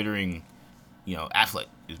not, considering, Affleck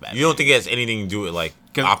is Batman. You don't think it has anything to do with, like,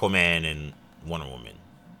 Aquaman and Wonder Woman?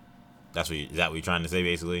 Is that what you're trying to say,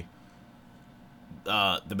 basically?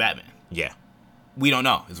 The Batman. Yeah. We don't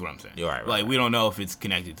know, is what I'm saying. You're right. Like, we don't know if it's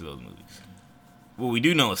connected to those movies. What we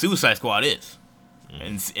do know is Suicide Squad is.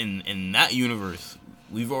 Mm-hmm. And in that universe,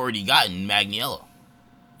 we've already gotten Magniello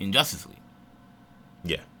in Justice League.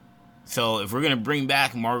 Yeah. So if we're going to bring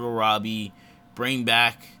back Margot Robbie, bring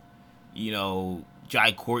back,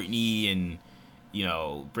 Jai Courtney, and,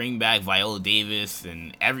 bring back Viola Davis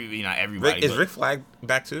and everybody. Is Rick Flag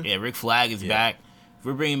back too? Yeah, Rick Flag is back. If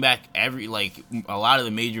we're bringing back a lot of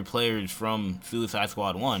the major players from Suicide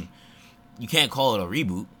Squad 1, you can't call it a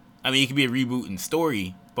reboot. I mean, it could be a reboot in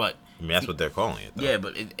story, but... I mean, that's what they're calling it, though. Yeah,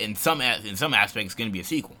 but in some aspects, it's going to be a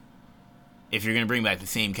sequel. If you're going to bring back the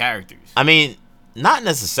same characters. I mean, not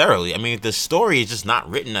necessarily. I mean, the story is just not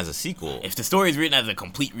written as a sequel. If the story is written as a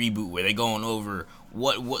complete reboot where they're going over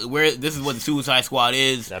where this is what the Suicide Squad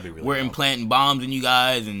is, that'd be really we're implanting bombs in you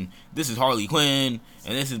guys, and this is Harley Quinn,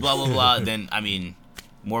 and this is blah, blah, blah, then, I mean,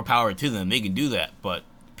 more power to them. They can do that, but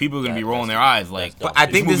people are going to be rolling their eyes like, but I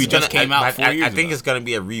think this movie just came out 4 years ago. I think it's going to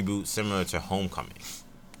be a reboot similar to Homecoming.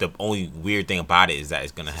 The only weird thing about it is that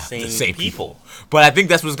it's going to have the same people. But I think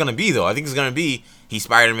that's what it's going to be, though. I think it's going to be, he's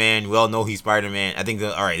Spider-Man. We all know he's Spider-Man. I think,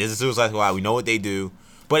 all right, this is Suicide Squad. We know what they do.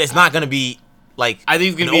 But it's not going to be, like, I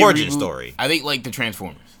think it's gonna an be origin story. I think, like, the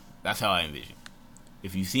Transformers. That's how I envision.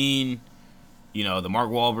 If you've seen, the Mark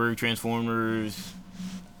Wahlberg Transformers,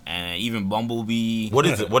 and even Bumblebee. What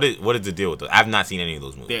is the deal with those? I've not seen any of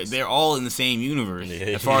those movies. They're all in the same universe,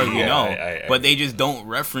 as far as we know. But they just don't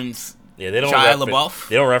reference Yeah, they don't Shia reference, LaBeouf.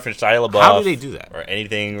 They don't reference Shia LaBeouf. How do they do that? Or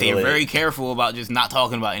anything? They're related. very careful about just not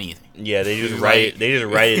talking about anything. Yeah, they just Like- write. They just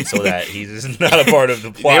write it so that he's just not a part of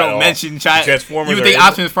the plot. They at don't all. mention Shia. Transformers. You would are think in-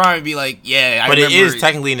 Optimus Prime would be like, yeah, I But it remember is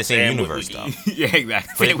technically in the same Sam universe, Witwicky. though. yeah,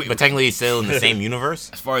 exactly. But technically, it's still in the same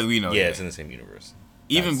universe. as far as we know, Yeah, it's in the same universe.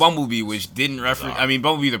 even That's Bumblebee, which didn't reference. bizarre. I mean,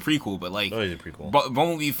 Bumblebee's a prequel, but like, Oh, he's a prequel.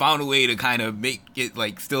 Bumblebee found a way to kind of make it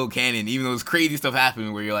like still canon, even though it's crazy stuff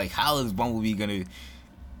happening where you're like, how is Bumblebee gonna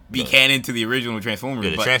be canon to the original Transformers?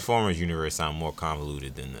 Yeah, the But, Transformers universe sound more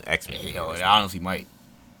convoluted than the X-Men you know, universe. it honestly might.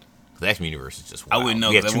 The X-Men universe is just I wild. wouldn't know,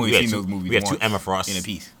 We have 'cause I've two- only we have seen two- those movies We have two once Emma Frosts in a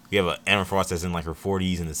piece. We have an Emma Frost that's in like her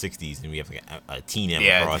 40s and the 60s, and we have like a teen Emma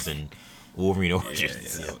Yeah. Frost and Wolverine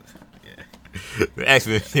Origins. Yeah. The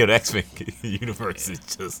X-Men, the X-Men universe is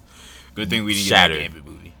just Good thing we didn't Shattered. get that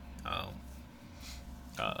Gambit movie.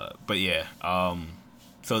 But yeah,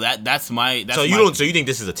 so that's my. That's so you my, don't. So you think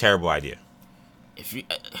this is a terrible idea? If you,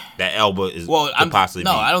 That Elba is well, could possibly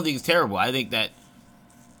no, be. I don't think it's terrible. I think that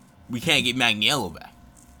we can't get Magniello back.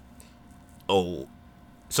 Oh,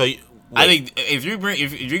 so I think if you're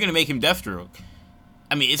gonna make him Deathstroke,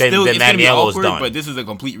 I mean, it's Then still it's gonna be Magniello's awkward, done. but this is a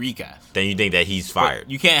complete recast. then you think that he's But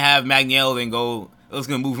fired. you can't have Magniello then go. We're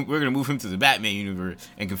gonna move him to the Batman universe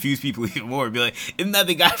and confuse people even more. And be like, isn't that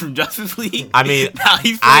the guy from Justice League? I mean, now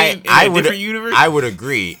he's playing in a would different universe. I would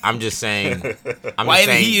agree. I'm just saying. I'm Why just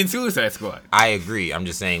isn't saying, he in Suicide Squad? I agree. I'm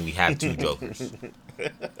just saying we have two Jokers,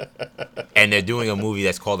 and they're doing a movie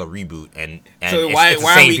that's called a reboot. And So it's, why it's the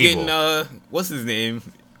aren't same we people. getting what's his name,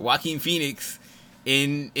 Joaquin Phoenix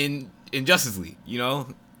in Justice League? You know,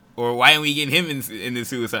 or why aren't we getting him in the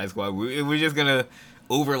Suicide Squad? We're just gonna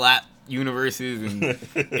overlap universes, and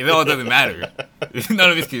it all doesn't matter.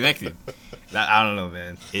 None of it's connected. I don't know,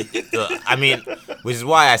 man. I mean, which is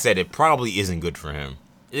why I said it probably isn't good for him.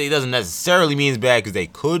 It doesn't necessarily mean it's bad because they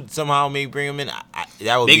could somehow maybe bring him in.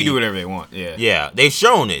 That would They be, can do whatever they want. Yeah. Yeah, they've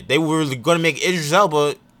shown it. They were going to make Idris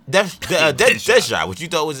Elba Deadshot, which you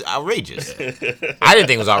thought was outrageous. I didn't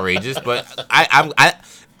think it was outrageous, but I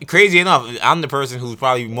crazy enough, I'm the person who's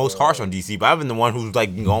probably most harsh on DC, but I've been the one who's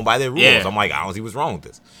like going by their rules. Yeah. I'm like, I don't see what's wrong with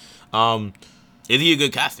this. Is he a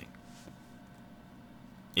good casting?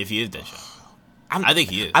 If he is Deadshot, I think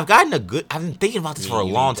he is. I've been thinking about this for a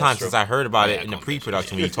You long mean time Deathstroke? since I heard about Yeah, it in the call him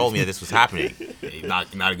pre-production when you told me that this was happening. Yeah, he's not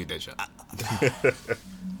a good Deadshot.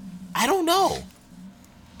 I don't know.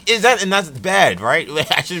 And that's bad, right?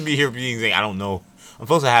 I shouldn't be here being saying I don't know. I'm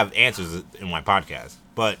supposed to have answers in my podcast,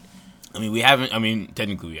 but I mean, we haven't. I mean,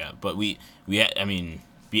 technically we have, but I mean,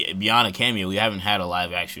 beyond a cameo, we haven't had a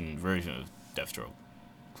live action version of Deathstroke.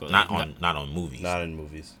 So not on movies. Not in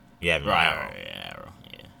movies. Yeah, right, yeah, Arrow,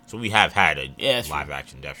 yeah. So we have had a Yeah, that's live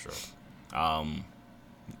action Deathstroke.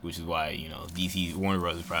 Which is why DC Warner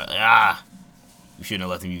Bros. Is probably like, we shouldn't have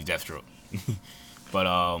let them use Deathstroke. But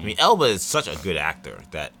I mean, Elba is such a good actor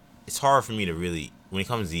that it's hard for me to really, when it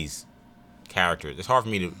comes to these characters, it's hard for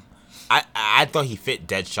me to. I thought he fit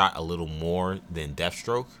Deadshot a little more than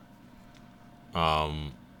Deathstroke. But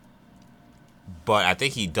I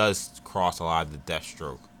think he does cross a lot of the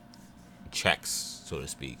Deathstroke checks, so to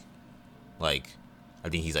speak. Like, I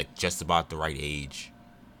think he's like just about the right age,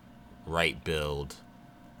 right build.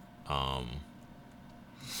 Are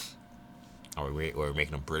we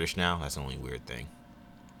making him British now? That's the only weird thing.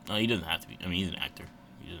 no, he doesn't have to be. I mean, he's an actor.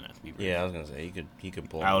 He doesn't have to be. British. Yeah, I was gonna say he could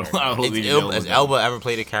pull. I would American. hope he didn't know Has that. Elba ever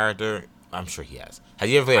played a character? I'm sure he has. Has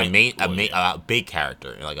he ever played Yeah. a big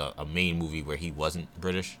character, like a main movie where he wasn't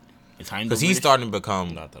British? Is Heimdall Because he's British? starting to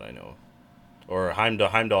become. Not that I know. Or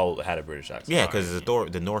Heimdall had a British accent. Yeah, because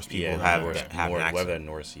the Norse people have an accent. that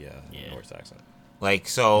Norse, Yeah. Norse accent. Like,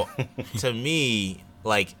 so to me,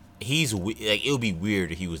 like like it would be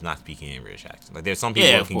weird if he was not speaking an British accent. Like, there's some people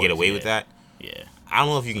Yeah, who of can get course, away yeah. with that. Yeah. I don't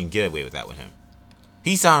know if you can get away with that with him.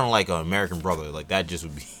 He sounded like an American brother. Like, that just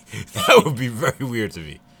would be that would be very weird to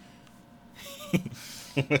me. I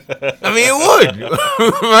mean, it would. Am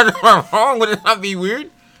I wrong? Would it not be weird?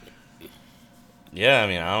 Yeah, I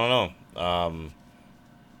mean, I don't know.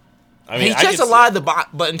 I mean, He checks a lot of the box,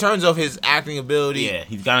 but in terms of his acting ability, Yeah,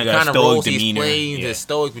 he's kind of got a of stoic roles he's demeanor. playing, Yeah. the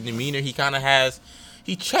stoic demeanor he kind of has,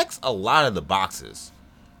 he checks a lot of the boxes.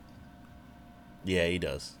 Yeah, he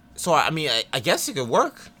does. So I mean, I guess it could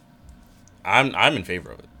work. I'm in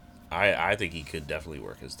favor of it. I think he could definitely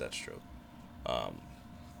work as Deathstroke.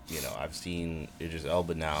 I've seen Idris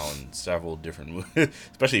Elba now in several different movies,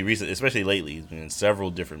 especially lately. He's been in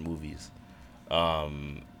several different movies,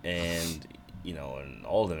 and and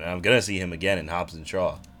all of them. And I'm gonna see him again in Hobbs and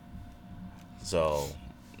Shaw. So,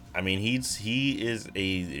 I mean, he is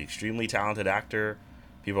a extremely talented actor.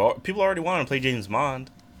 People already want him to play James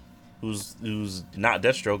Bond, who's not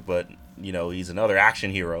Deathstroke, but he's another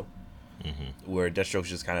action hero. where Deathstroke's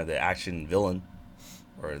just kind of the action villain,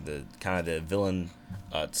 or the kind of the villain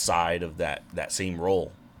side of that same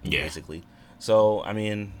role, basically. So I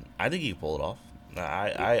mean, I think he can pull it off.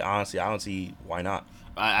 I honestly, I don't see why not.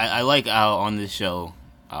 I like how on this show,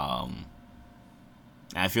 I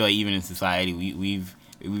feel like even in society we've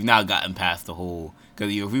not gotten past the whole,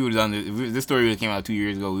 because if we would have done this story would have came out 2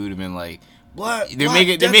 years ago, we would have been like, what? They're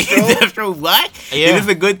making Deathstroke black? Yeah. Is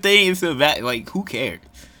this a good thing? It's a bad, like, who cared?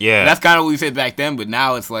 Yeah. And that's kind of what we said back then, but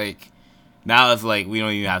now it's like we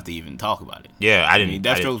don't even have to even talk about it. Yeah, I didn't.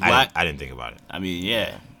 Deathstroke's black. I didn't think about it. I mean,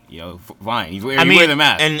 yeah, fine. He's wearing the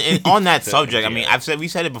mask. And on that subject, I mean, we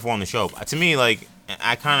said it before on the show. To me, like,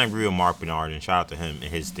 I kind of agree with Mark Bernard, and shout out to him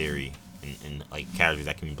and his theory, and like characters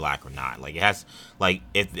that can be black or not. Like, it has, like,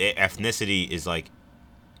 if ethnicity is like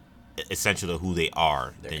essential to who they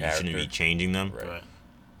are, then you shouldn't be changing them. Right.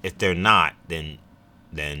 If they're not, then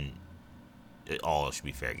it all should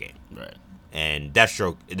be fair game. Right. And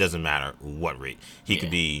Deathstroke, it doesn't matter what race. He could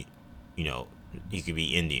be, he could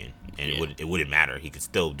be Indian, and it wouldn't matter. He could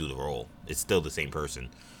still do the role. It's still the same person.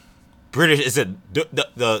 British is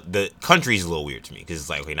the country's a little weird to me, because it's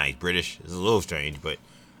like, okay, now he's British. It's a little strange, but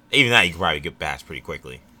even that you could probably get past pretty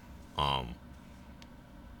quickly. I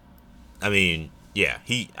mean,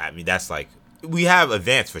 that's like, we have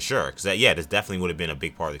advanced for sure, because this definitely would have been a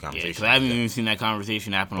big part of the conversation. Because I haven't even seen that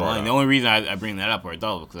conversation happen online. The only reason I bring that up, or I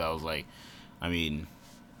thought, because I was like, I mean,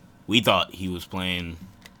 we thought he was playing,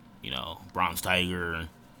 Bronze Tiger,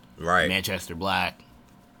 right? Manchester Black.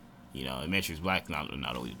 Manchester's Black,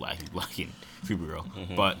 not always black. He's black in Supergirl,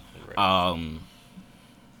 but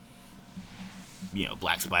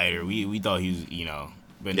Black Spider. We thought he was,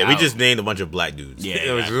 But we just named a bunch of black dudes. Yeah,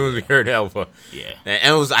 it was when we heard that before. Yeah,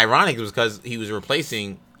 and it was ironic. It was because he was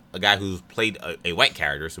replacing a guy who played a white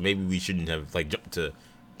character, so maybe we shouldn't have like jumped to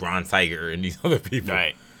Bronze Tiger and these other people.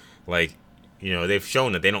 Right. Like, they've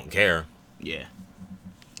shown that they don't care. Yeah.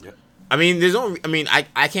 I mean,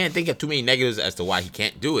 I can't think of too many negatives as to why he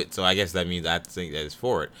can't do it. So I guess that means I think that is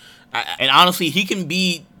for it. And honestly, he can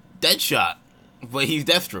be Deadshot, but he's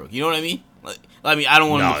Deathstroke. You know what I mean? Like, I don't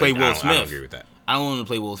want him to play Will Smith. I don't agree with that. I don't want him to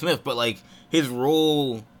play Will Smith, but like his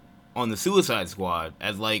role on the Suicide Squad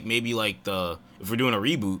as like maybe like if we're doing a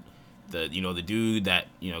reboot, the dude that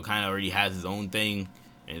kind of already has his own thing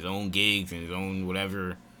and his own gigs and his own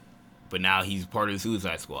whatever, but now he's part of the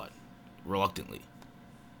Suicide Squad, reluctantly.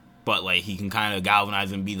 But like he can kind of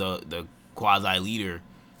galvanize and be the quasi leader.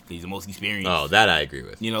 He's the most experienced. Oh, that I agree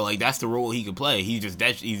with. Like that's the role he could play. He's just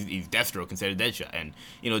he's Deathstroke instead of Deadshot, and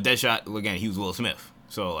Deadshot again he was Will Smith,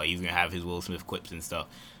 so like he's gonna have his Will Smith quips and stuff.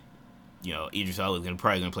 Idris Elba is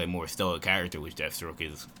probably gonna play more stoic character, which Deathstroke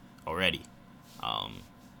is already.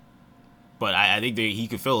 But I think that he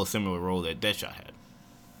could fill a similar role that Deadshot had.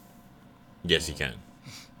 Yes, he can.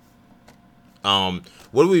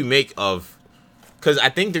 What do we make of? Because I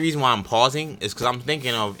think the reason why I'm pausing is because I'm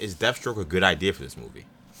thinking of, is Deathstroke a good idea for this movie?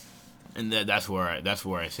 And that's where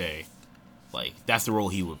I say, like, that's the role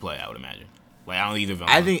he would play. I would imagine. Like, I don't think he's the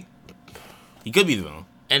villain. I think he could be the villain.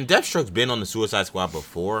 And Deathstroke's been on the Suicide Squad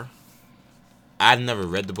before. I've never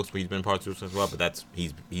read the books where he's been part of the Suicide Squad, but that's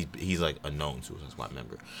he's like a known Suicide Squad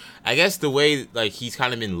member. I guess the way like he's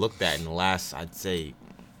kind of been looked at in the last, I'd say,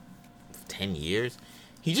 10 years,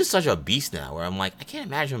 he's just such a beast now. Where I'm like, I can't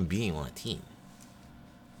imagine him being on a team.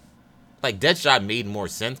 Like, Deadshot made more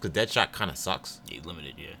sense because Deadshot kind of sucks. He's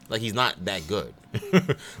limited, yeah. Like, he's not that good.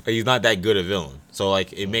 Like, he's not that good a villain. So,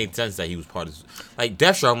 like, it made sense that he was part of... Like,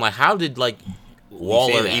 Deathstroke, I'm like, how did, like,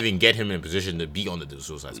 Waller even get him in a position to be on the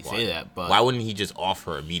Suicide Squad? We say that, but... Why wouldn't he just off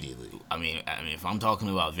her immediately? I mean, if I'm talking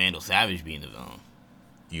about Vandal Savage being the villain...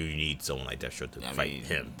 You need someone like Deathstroke to fight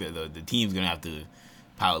him. The team's going to have to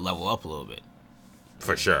level up a little bit.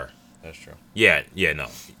 For sure. That's true. Yeah, no.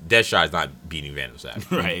 Deadshot is not beating Vandal Savage.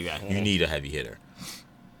 Right, exactly. You need a heavy hitter.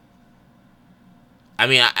 I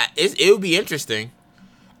mean, it would be interesting.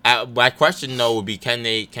 My question though would be, can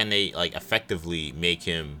they like effectively make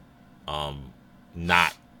him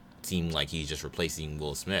not seem like he's just replacing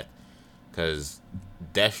Will Smith? Because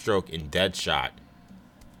Deathstroke and Deadshot,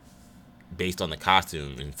 based on the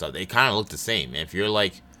costume and stuff, they kind of look the same. And if you're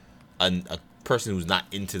like a person who's not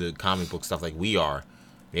into the comic book stuff like we are,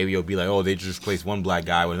 maybe you'll be like, oh, they just replaced one black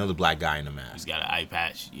guy with another black guy in a mask. He's got an eye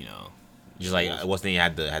patch, Just like what's the name?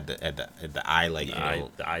 Had the eye like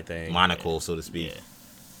the eye thing, monocle, so to speak.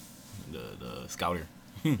 Yeah. The scouter,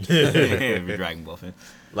 Dragon Ball fan.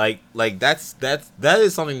 Like that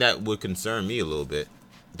is something that would concern me a little bit.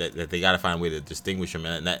 That they got to find a way to distinguish him,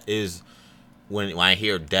 and that is when I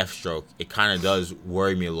hear Deathstroke, it kind of does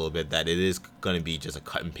worry me a little bit that it is going to be just a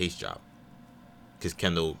cut and paste job. because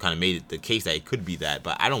Kendall kind of made it the case that it could be that,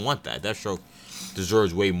 but I don't want that. Deathstroke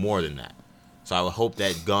deserves way more than that. So I would hope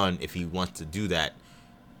that Gunn, if he wants to do that,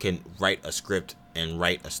 can write a script and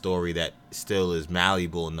write a story that still is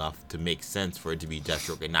malleable enough to make sense for it to be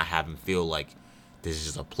Deathstroke and not have him feel like this is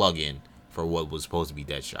just a plug-in for what was supposed to be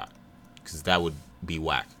Deadshot. Because that would be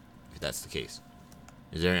whack if that's the case.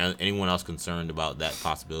 Is there anyone else concerned about that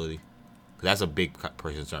possibility? 'Cause that's a big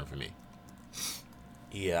concern for me.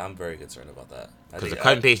 Yeah, I'm very concerned about that. Because a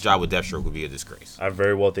cut and paste job with Deathstroke would be a disgrace. I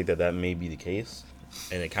very well think that may be the case,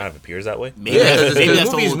 and it kind of appears that way. Maybe Yeah, that's, maybe the that's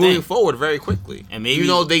the movie is whole moving thing. forward very quickly. And maybe, even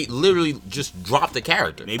though they literally just dropped the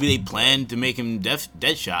character. Maybe they planned to make him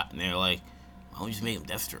Deadshot, and they're like, why don't we just make him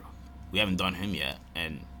Deathstroke? We haven't done him yet,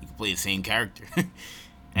 and he can play the same character.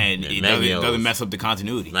 And it doesn't mess up the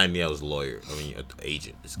continuity. Magneto's lawyer,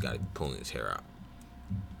 agent, this guy pulling his hair out.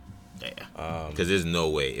 Yeah. Because there's no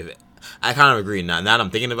way. I kind of agree now. Now that I'm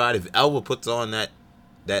thinking about it, if Elba puts on that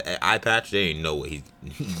eye patch, there ain't no way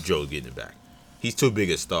Joe's getting it back. He's too big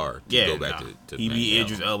a star to go back to he be Magneto.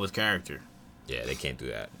 Idris Elba's character. Yeah, they can't do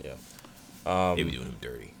that. Yeah. They be doing him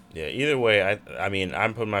dirty. Yeah. Either way, I mean,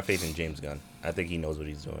 I'm putting my faith in James Gunn. I think he knows what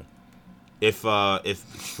he's doing. If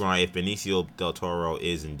Benicio del Toro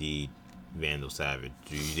is indeed Vandal Savage,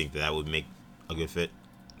 do you think that would make a good fit?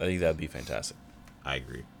 I think that'd be fantastic. I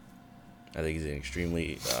agree. I think he's an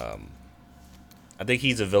extremely. I think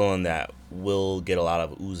he's a villain that will get a lot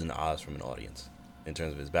of oohs and ahs from an audience in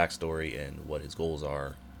terms of his backstory and what his goals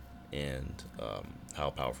are, and how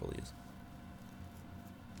powerful he is.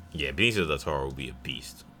 Yeah, Benicio del Toro would be a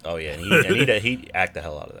beast. Oh yeah, and he'd act the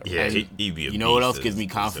hell out of that. Yeah, And he'd be a beast. You know what else gives me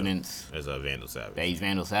confidence? As a Vandal Savage. That he's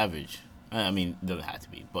Vandal Savage. I mean, it doesn't have to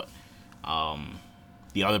be, but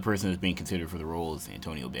the other person that's being considered for the role is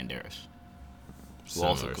Antonio Banderas. Who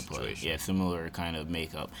also Similar could play. situation. Yeah, similar kind of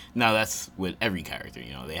makeup. Now that's with every character.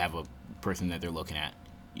 You know, they have a person that they're looking at.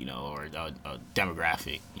 You know, or a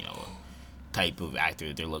demographic. You know, a type of actor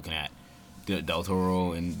that they're looking at. Del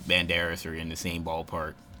Toro and Banderas are in the same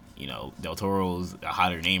ballpark. You know, Del Toro's a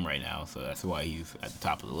hotter name right now, so that's why he's at the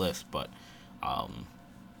top of the list. But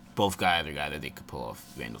both guys are guys that they could pull off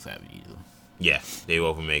Vandal Savage easily. Yeah, they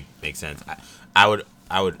both would make sense. I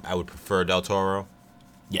would prefer Del Toro.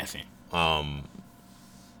 Yeah, same.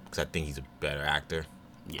 Because I think he's a better actor.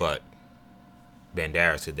 Yeah. But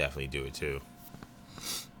Banderas could definitely do it too.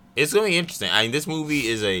 It's gonna be interesting. I mean, this movie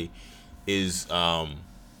is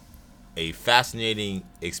a fascinating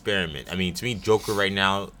experiment. I mean, to me, Joker right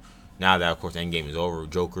now that of course Endgame is over,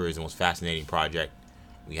 Joker is the most fascinating project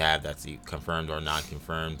we have. That's confirmed or not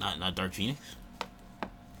confirmed. Not Dark Phoenix.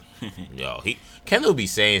 Yo, Kendall be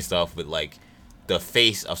saying stuff with like the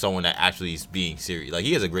face of someone that actually is being serious. Like,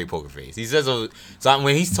 he has a great poker face. He says so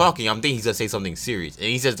when he's talking, I'm thinking he's gonna say something serious, and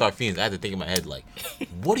he says Dark Phoenix. I have to think in my head like,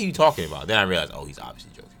 what are you talking about? Then I realize, oh, he's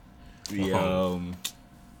obviously joking.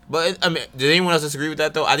 But I mean, did anyone else disagree with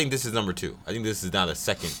that though? I think this is number 2. I think this is now the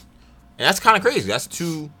second, and that's kind of crazy. That's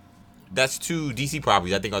two DC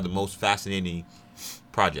properties I think are the most fascinating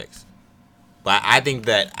projects. But I think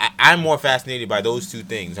that I'm more fascinated by those two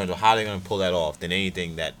things in terms of how they're gonna pull that off than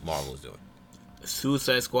anything that Marvel's doing.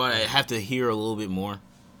 Suicide Squad, I have to hear a little bit more.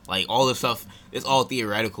 Like, all this stuff, it's all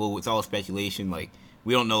theoretical. It's all speculation. Like,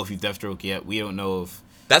 we don't know if he's Deathstroke yet. We don't know if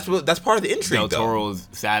That's part of the intrigue, Del though. Toro's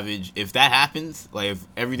Savage. If that happens, like, if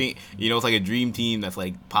everything, you know, it's like a dream team that's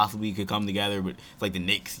like possibly could come together. But it's like the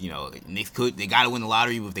Knicks. You know, the Knicks they gotta win the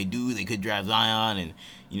lottery. But if they do, they could draft Zion, and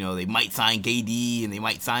you know, they might sign KD and they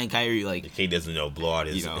might sign Kyrie. Like, The kid doesn't know blow out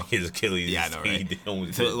his, his Achilles. Yeah, I know,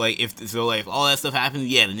 right? So, If all that stuff happens,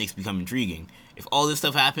 yeah, the Knicks become intriguing. If all this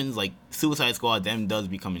stuff happens, like Suicide Squad, then does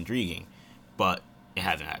become intriguing, but it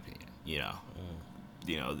hasn't happened yet. You know,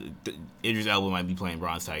 you know, Idris Elba might be playing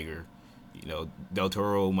Bronze Tiger. You know, Del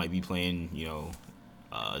Toro might be playing, you know,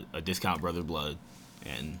 a discount Brother Blood,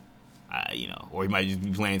 and you know, or he might just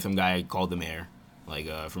be playing some guy called the Mayor, like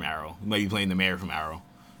from Arrow. He might be playing the Mayor from Arrow,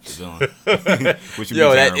 the villain. Which would yo,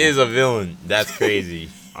 be that terrible. is a villain. That's crazy.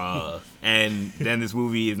 And then this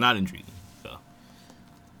movie is not intriguing. So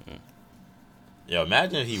Yo,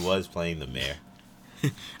 imagine if he was playing the Mayor.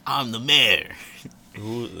 I'm the Mayor.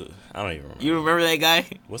 Who? I don't even remember. You remember that guy?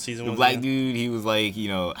 What season The was black that? dude, he was like, you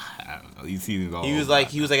know, I don't know, these seasons all He was like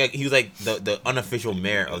the unofficial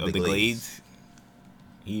mayor of the Glades.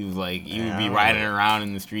 He was like, he would Yeah, I be don't riding know. around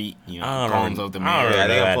in the street, you know, I don't calling remember. himself the I don't mayor. Yeah, I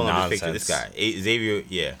think I'm that pulling up a picture of this guy. nonsense. Xavier,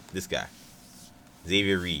 yeah, this guy.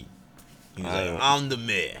 Xavier Reed. He was I like, don't- I'm the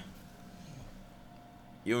mayor.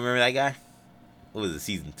 You remember that guy? What was it,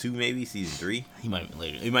 season 2 maybe? Season 3? He might have been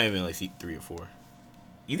later. He might have been like 3 or 4.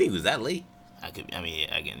 You think it was that late? I mean,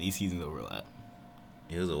 again, these seasons overlap.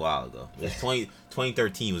 It was a while ago. It was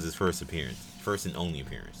 2013 was his first appearance. First and only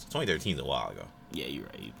appearance. 2013 is a while ago. Yeah, you're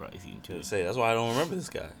right. You probably seen him too. Say that's why I don't remember this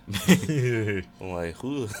guy. I'm like,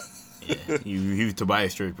 who? Yeah, he was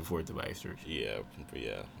Tobias Church before Tobias Church. Yeah,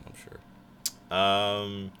 I'm sure.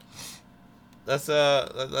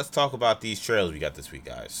 Let's talk about these trailers we got this week,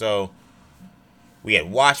 guys. So we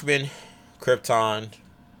had Watchmen, Krypton,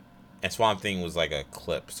 and Swamp Thing was like a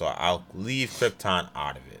clip. So I'll leave Krypton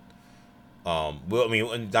out of it. Well, I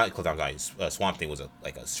mean, not Krypton. Swamp Thing was a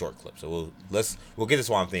short clip. So we'll get to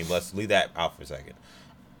Swamp Thing, but let's leave that out for a second.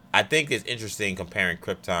 I think it's interesting comparing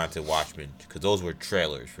Krypton to Watchmen because those were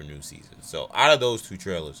trailers for new season. So out of those two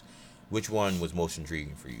trailers, which one was most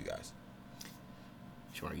intriguing for you guys?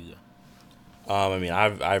 Sure, you go. I mean,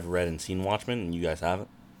 I've read and seen Watchmen, and you guys haven't.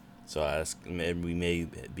 So we may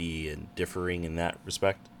be differing in that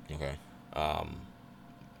respect. Okay.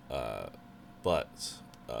 But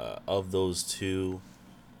of those two,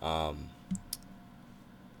 I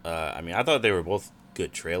mean, I thought they were both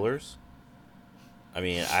good trailers. I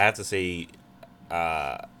mean, I have to say,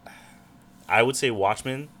 I would say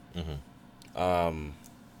Watchmen. Mm-hmm.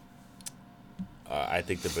 I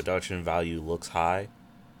think the production value looks high.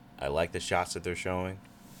 I like the shots that they're showing.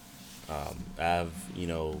 I have,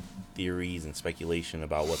 theories and speculation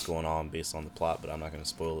about what's going on based on the plot, but I'm not going to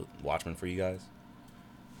spoil Watchmen for you guys.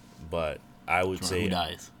 But I would say who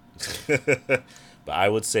dies. But I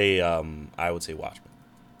would say Watchmen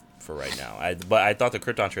for right now. But I thought the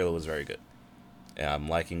Krypton trailer was very good. I'm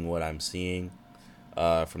liking what I'm seeing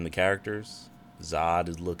from the characters. Zod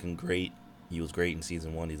is looking great. He was great in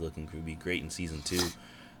season 1. He's looking to be great in season 2.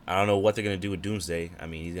 I don't know what they're gonna do with Doomsday. I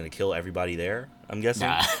mean, he's gonna kill everybody there, I'm guessing.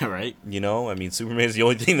 Right? I mean, Superman is the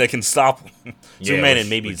only thing that can stop him. Superman and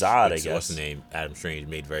maybe Zod, I guess. What's the name? Adam Strange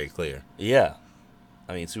made very clear. Yeah.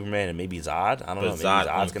 I mean, Superman and maybe Zod. I don't know. Maybe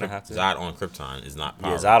Zod's gonna have to. Zod on Krypton is not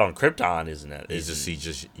powerful. Yeah, Zod on Krypton isn't that? He's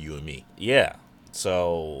just you and me. Yeah.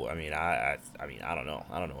 So I mean, I don't know.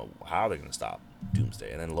 I don't know how they're gonna stop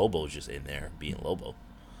Doomsday, and then Lobo's just in there being Lobo.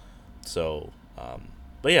 So,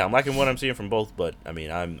 but yeah, I'm liking what I'm seeing from both. But I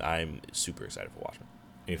mean, I'm super excited for Watchmen.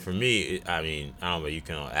 I mean, for me, I don't know. You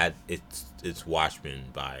can add it's Watchmen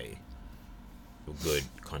by a good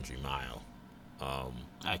country mile.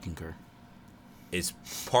 I concur. It's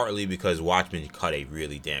partly because Watchmen cut a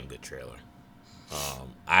really damn good trailer.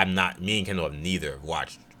 Me and Kendall have neither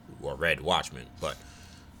watched or read Watchmen, but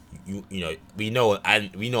we know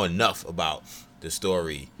enough about the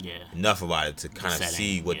story, enough about it to kind of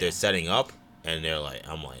see what they're setting up, and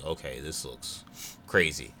I'm like, okay, this looks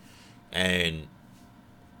crazy, and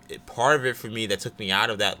part of it for me that took me out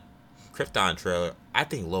of that Krypton trailer, I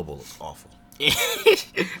think Lobo looks awful.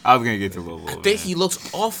 I was gonna get to Lobo. I think he looks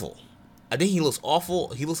awful.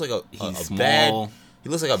 He looks like a bad. He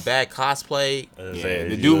looks like a bad cosplay.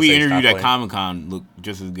 The dude we interviewed at Comic-Con looked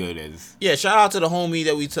just as good as. Yeah, shout out to the homie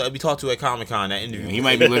that we talked to at Comic-Con. That interview. He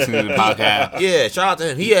might be listening to the podcast. Yeah, shout out to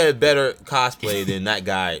him. He had a better cosplay than that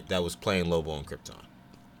guy that was playing Lobo on Krypton.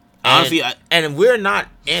 Honestly, and we're not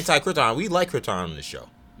anti-Krypton. We like Krypton on the show.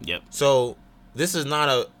 Yep. So this is not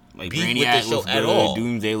a beat with the Brainiac show looks at good, all.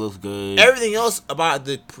 Doomsday looks good. Everything else about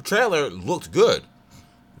the trailer looked good.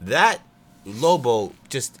 That Lobo,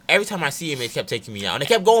 just every time I see him, it kept taking me out, and they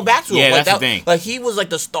kept going back to him. Yeah, like that's the thing. Like he was like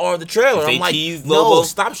the star of the trailer. I'm like, no, Lobo,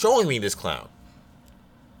 stop showing me this clown.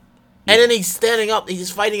 Yeah. And then he's standing up. He's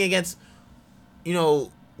fighting against,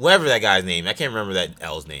 whatever that guy's name. I can't remember that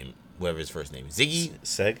L's name. Whatever his first name is. Ziggy?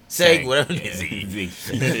 Seg, whatever yeah. Ziggy.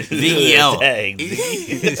 Ziggy L.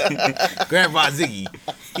 Grandpa Ziggy.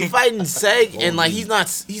 He's fighting Seg, and he's not,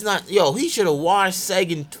 he should have washed Seg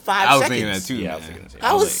in 5 seconds. I was thinking that too. Yeah, man. I was thinking that.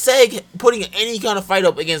 How was Seg putting any kind of fight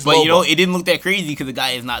up against Lobo? But it didn't look that crazy because the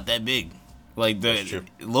guy is not that big. Like the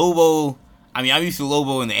Lobo, I mean, I'm used to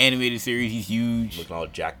Lobo in the animated series. He's huge. Looking all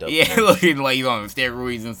jacked up. Yeah, looking like he's on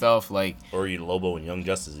steroids and stuff. Like, or Lobo and Young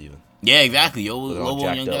Justice even. Yeah, exactly. Lobo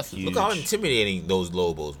and Young Justice. Look how intimidating those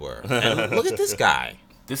Lobos were. And look at this guy.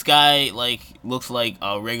 This guy looks like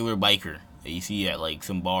a regular biker that you see at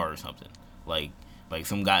some bar or something. Like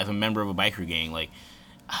some member of a biker gang.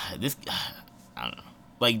 I don't know.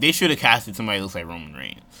 They should have casted somebody that looks like Roman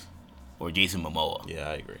Reigns or Jason Momoa. Yeah,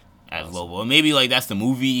 I agree. As Lobo, and maybe that's the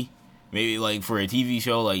movie. Maybe for a TV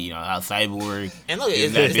show, how Cyborg. And look,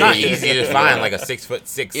 it's not easy to find a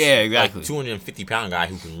 6'6", yeah, exactly, 250-pound guy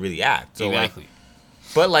who can really act. So exactly.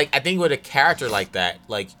 But I think with a character like that,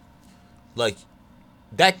 a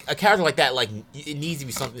character like that, it needs to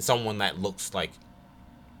be someone that looks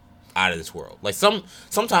out of this world.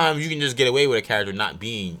 Sometimes you can just get away with a character not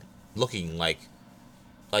looking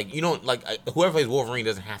whoever plays Wolverine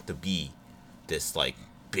doesn't have to be this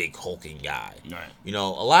big hulking guy. Right. You know,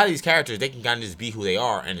 a lot of these characters, they can kind of just be who they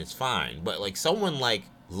are, and it's fine. But like someone like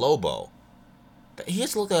Lobo, he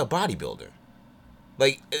has to look like a bodybuilder.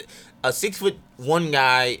 Like a 6'1"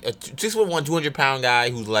 guy, a 6'1", 200-pound guy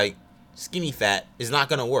who's like skinny fat is not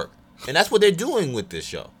gonna work, and that's what they're doing with this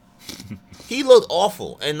show. He looked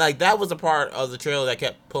awful, and like that was a part of the trailer that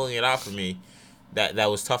kept pulling it out for me.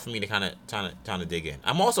 That was tough for me to kind of dig in.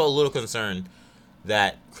 I'm also a little concerned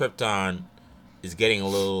that Krypton is getting a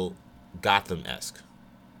little Gotham-esque.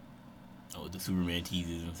 Oh, the Superman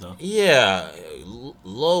teases and stuff. Yeah,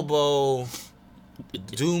 Lobo,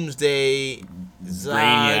 Doomsday,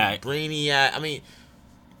 Zod, Brainiac. I mean,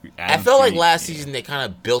 I felt like last season they kind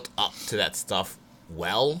of built up to that stuff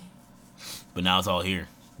well. But now it's all here.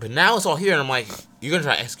 And I'm like, you're going to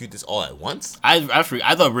try to execute this all at once? I thought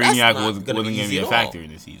Brainiac wasn't going to be a factor in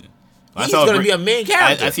this season. He's going to be a main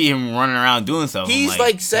character. I see him running around doing stuff. He's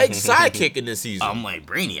like Seg's sidekick in this season. I'm like,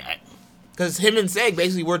 Brainiac. Because him and Seg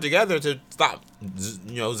basically work together to stop,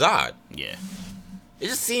 Zod. Yeah. It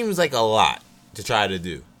just seems like a lot to try to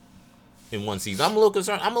do in one season. I'm a little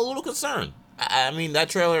concerned. I mean, that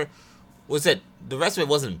trailer was that the rest of it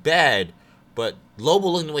wasn't bad, but Lobo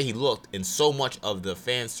looking the way he looked, and so much of the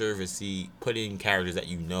fan service-y putting characters that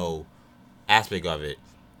aspect of it,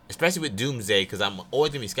 especially with Doomsday, because I'm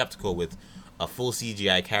always gonna be skeptical with a full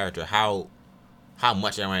CGI character. How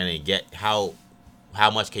much am I gonna get? How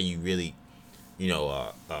much can you really,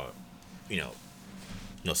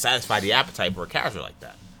 satisfy the appetite for a character like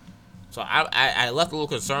that? So I left a little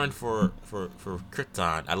concerned for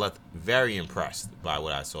Krypton. I left very impressed by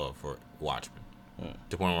what I saw for Watchmen. To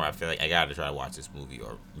the point where I feel like I gotta try to watch this movie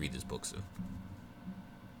or read this book soon.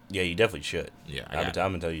 Yeah, you definitely should. Yeah, I'm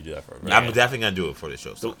gonna tell you to do that for. I'm definitely gonna do it for the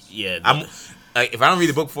show. Yeah, I'm like, if I don't read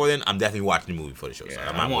the book before then, I'm definitely watching the movie for the show.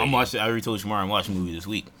 Yeah, I'm watching. I already told you tomorrow I'm watching the movie this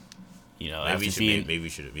week. Maybe we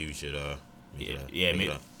should. Make it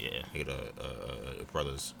a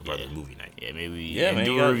brothers movie night. Yeah, maybe. Yeah,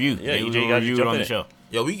 do a review. Yeah, maybe we'll review it on the show.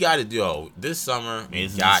 Yo, we got to do this summer. We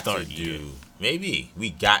got to do. Maybe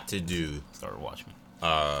we got to do. Start watching.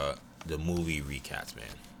 The movie recaps, man.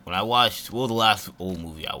 When I watched, what was the last old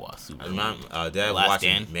movie I watched? Dad was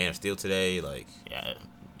watching Man of Steel today. Like, yeah.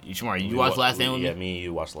 You watched Last Stand with me? Yeah, me and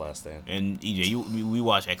you watched Last Stand. And EJ, we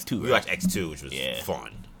watched X2, right? We watched X2, which was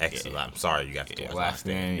fun. Excellent. Yeah. I'm sorry you guys have to watch Last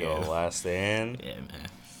Stand. Last Stand. Yeah, man.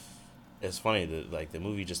 It's funny that the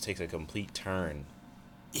movie just takes a complete turn.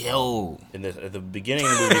 Yo. At the beginning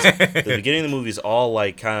of the movie, is all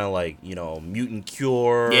like kind of like, mutant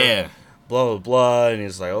cure. Yeah. Blah blah blah, and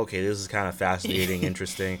it's like, okay, this is kind of fascinating,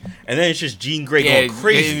 interesting, and then it's just Jean Grey going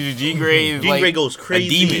crazy. Jean Grey goes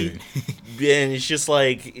crazy. A demon. And it's just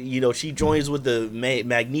like, she joins with the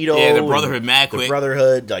Magneto. Yeah, the Brotherhood mad quick. The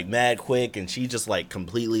Brotherhood, like, mad quick, and she just, like,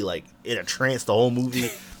 completely, like, in a trance the whole movie.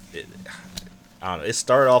 I don't know. It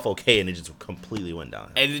started off okay, and it just completely went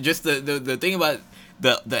down. And just the thing about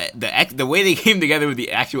the way they came together with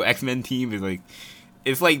the actual X-Men team is, like,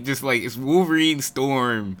 it's like, just, like, it's Wolverine,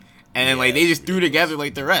 Storm, and then, like, they just threw together,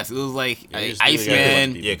 like, the rest. It was, like,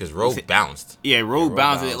 Iceman. Yeah, because Rogue bounced. Yeah, Rogue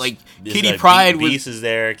bounced. Like, Kitty Pryde was... Beast is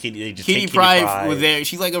there. Kitty Pryde was there.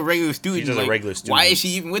 She's, like, a regular student. She's just a regular student. Why is she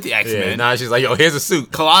even with the X-Men? Yeah, nah, she's like, yo, here's a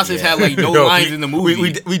suit. Colossus had, like, no lines in the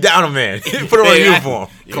movie. We down him, man. Put him on a uniform.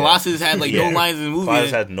 Colossus had, like, no lines in the movie.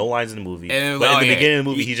 Colossus had no lines in the movie. But in the beginning of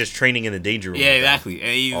the movie, he's just training in the danger room. Yeah, exactly.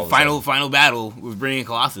 And final battle was bringing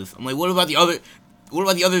Colossus. I'm like, what about the other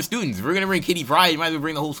students? If we're gonna bring Kitty Pryde, you might as well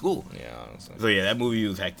bring the whole school. Yeah, honestly. So yeah, that movie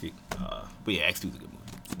was hectic. But yeah, X2 is a good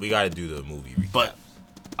movie. We gotta do the movie recap.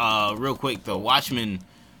 But real quick, the Watchmen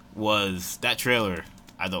that trailer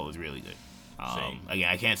I thought was really good. Again,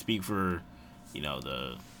 I can't speak for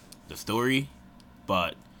the story,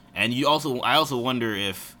 but I also wonder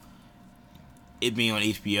if it being on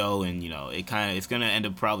HBO and it's gonna end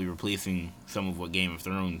up probably replacing some of what Game of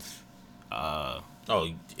Thrones.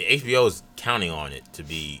 HBO is counting on it to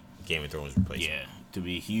be Game of Thrones replacement. Yeah, to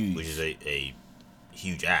be huge, which is a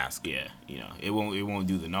huge ask. Yeah, it won't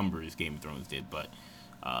do the numbers Game of Thrones did, but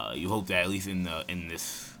you hope that at least in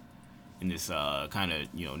this kind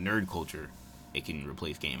of nerd culture, it can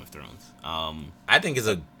replace Game of Thrones. I think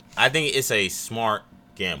it's a smart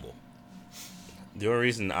gamble. The only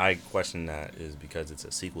reason I question that is because it's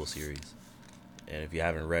a sequel series, and if you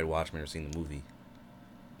haven't read Watchmen or seen the movie,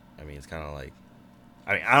 I mean, it's kind of like.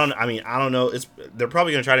 I don't know. They're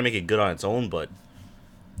probably gonna try to make it good on its own, but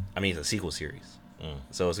I mean, it's a sequel series,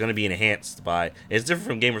 so it's gonna be enhanced by. It's different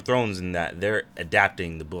from Game of Thrones in that they're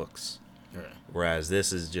adapting the books, right. Whereas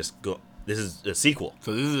this is this is a sequel.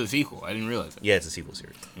 So this is a sequel. I didn't realize that. Yeah, it's a sequel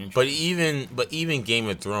series. But even Game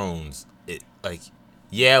of Thrones,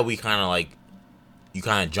 we kind of like you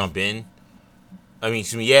kind of jump in. I mean,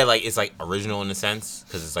 excuse me, yeah, like it's like original in a sense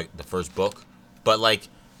because it's like the first book, but like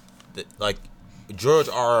George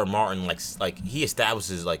R. R. Martin like he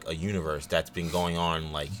establishes like a universe that's been going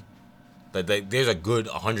on like there's a good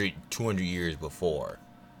 100, 200 years before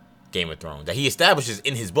Game of Thrones that he establishes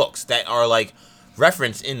in his books that are like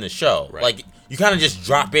referenced in the show. Right. Like you kind of just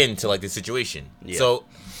drop into like the situation. Yeah. So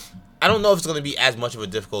I don't know if it's going to be as much of a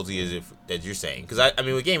difficulty as you're saying because I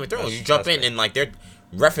mean with Game of Thrones you jump in and like they're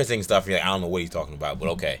referencing stuff. You're like I don't know what he's talking about, but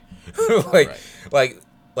okay.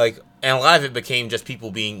 like and a lot of it became just people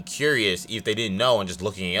being curious if they didn't know and just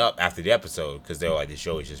looking it up after the episode because they were like the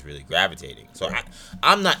show is just really gravitating. So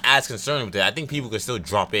I'm not as concerned with that. I think people could still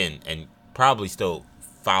drop in and probably still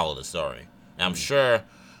follow the story. And I'm sure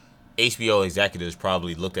HBO executives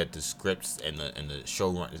probably looked at the scripts and the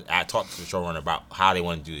showrunner. I talked to the showrunner about how they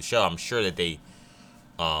want to do the show. I'm sure that they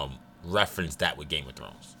referenced that with Game of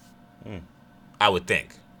Thrones. I would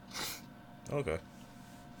think. Okay.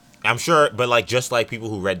 I'm sure, but like just like people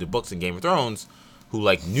who read the books in Game of Thrones, who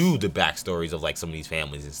like knew the backstories of like some of these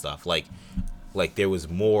families and stuff, like there was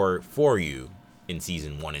more for you in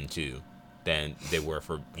season 1 and 2 than there were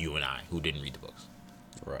for you and I who didn't read the books.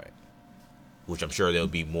 Right. Which I'm sure there'll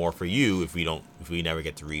be more for you if we never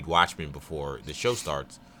get to read Watchmen before the show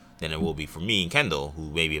starts than it will be for me and Kendall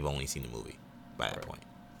who maybe have only seen the movie by that point.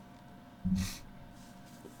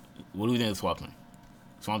 What do we think of Swamp Thing?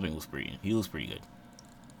 Swamp Thing he looks pretty good.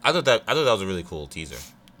 I thought that was a really cool teaser.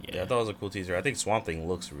 Yeah, I thought it was a cool teaser. I think Swamp Thing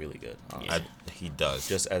looks really good. He does.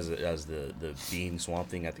 Just as the being Swamp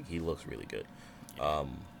Thing, I think he looks really good.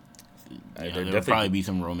 There'll probably be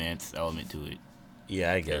some romance element to it.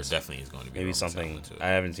 Yeah, I guess there definitely is going to be maybe something. I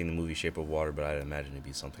haven't seen the movie Shape of Water, but I'd imagine it'd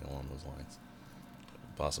be something along those lines.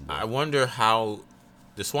 Possibly. I wonder how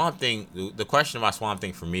the Swamp Thing. The question about Swamp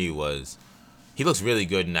Thing for me was, he looks really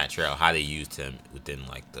good in that trailer. How they used him within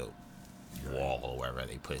like the wall or wherever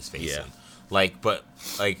they put his face in. But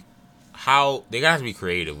how they gotta be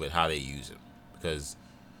creative with how they use him because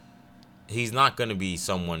he's not gonna be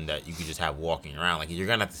someone that you could just have walking around. Like you're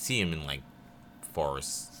gonna have to see him in like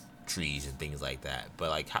forests, trees, and things like that. But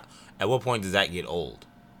like, at what point does that get old?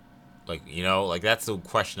 Like like that's the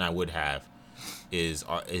question I would have. Is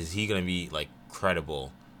he gonna be like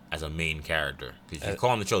credible as a main character? Because if you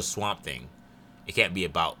call him the show Swamp Thing, it can't be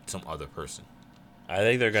about some other person. I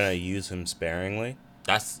think they're going to use him sparingly.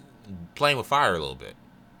 That's playing with fire a little bit.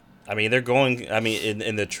 I mean,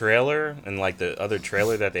 in the trailer and like the other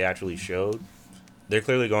trailer that they actually showed, they're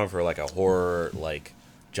clearly going for like a horror, like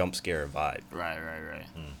jump scare vibe. Right.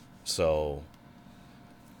 So,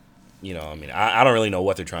 I mean, I don't really know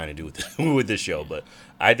what they're trying to do with this show, but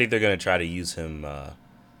I think they're going to try to use him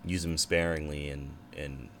sparingly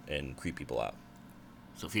and creep people out.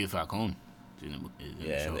 Sophia Falcone.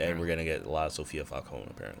 And we're gonna get a lot of Sophia Falcone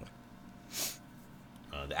apparently.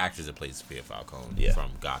 The actress that plays Sophia Falcone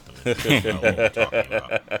from Gotham. Is what we're talking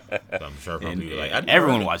about. So I'm sure probably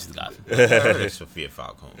everyone watches Gotham. Sophia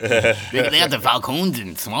Falcone. They have the Falcones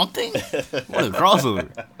in Swamp Thing. What a crossover!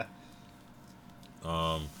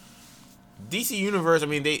 DC Universe. I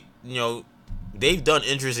mean, they've done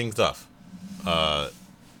interesting stuff.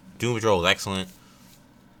 Doom Patrol is excellent.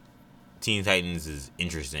 Teen Titans is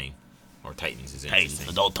interesting. Or Titans is interesting.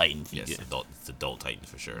 Titans, adult Titans. Yes, it's adult Titans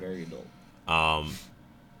for sure. Very adult.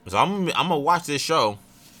 So I'm gonna watch this show.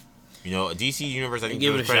 DC Universe. I think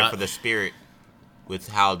give it credit for the spirit with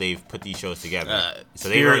how they've put these shows together. So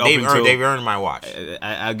they've earned my watch.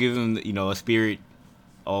 I'll give them a spirit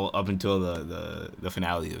all up until the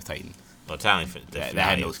finale of Titans. Well, that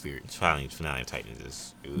had no spirit. Finale of Titans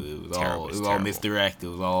is terrible. It was all misdirect. It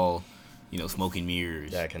was all. Smoke and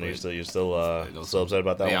mirrors. Yeah, you're still upset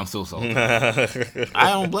about that? Yeah, one? I'm still salty.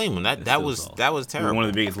 I don't blame him. That was terrible. One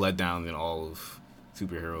of the biggest letdowns in all of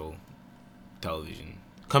superhero television.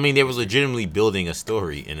 I mean, they were legitimately building a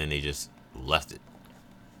story, and then they just left it.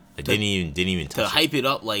 They didn't even touch to hype it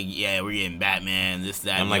up. Like, yeah, we're getting Batman. This,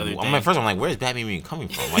 that. I'm like, where's Batman even coming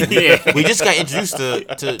from? Like, we just got introduced to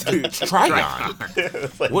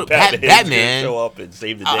Trigon. Like Batman show up and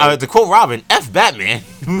save the day. To quote Robin, "F Batman."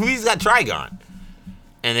 He's got Trigon,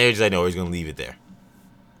 and they're just like, no, he's gonna leave it there,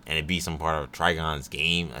 and it be some part of Trigon's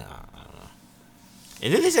game. I don't know.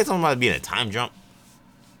 And then they said something about it being a time jump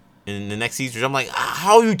in the next season. I'm like,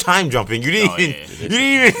 how are you time jumping? You didn't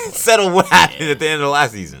even settle what happened at the end of the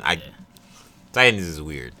last season. Titans is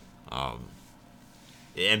weird.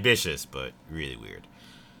 Ambitious, but really weird.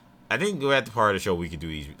 I think we're at the part of the show we could do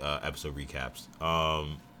these episode recaps.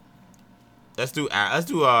 Let's do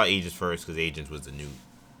Agents first because Agents was the new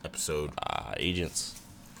episode. Agents.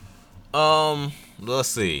 Let's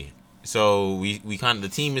see. So we the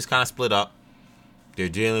team is kind of split up. They're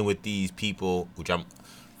dealing with these people, which I'm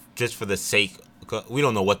just for the sake. We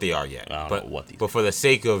don't know what they are yet, I don't know what these but for the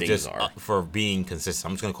sake of just are. For being consistent,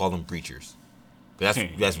 I'm just gonna call them breachers. But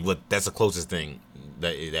that's the closest thing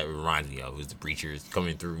that reminds me of is the breachers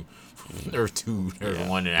coming through Earth 2, Earth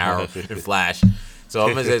 1, and Arrow and Flash. So I'm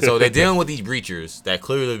gonna say so they're dealing with these breachers that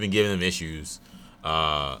clearly have been giving them issues.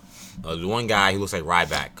 The one guy who looks like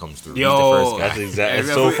Ryback comes through. Yo, he's the first guy. That's exactly.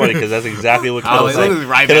 It's so funny because that's exactly what Oh, Kittle's it looks like.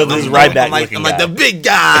 like Kittle Ryback. is Ryback. I'm like the big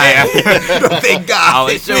guy. The big guy. Oh,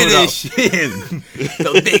 it showed up.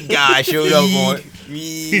 The big guy showed up on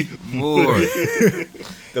Me more.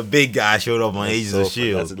 the big guy showed up on Agents of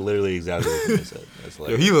S.H.I.E.L.D. That's literally exactly what he said. That's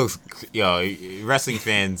like, Yo, he looks, wrestling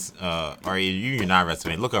fans, or you're not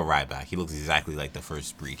wrestling fan, look up Ryback. He looks exactly like the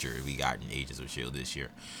first breacher we got in Agents of S.H.I.E.L.D. this year.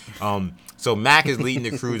 So Mac is leading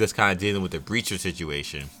the crew that's kind of dealing with the breacher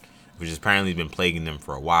situation, which has apparently been plaguing them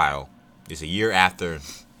for a while. It's a year after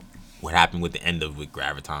what happened with the end of with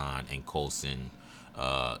Graviton and Coulson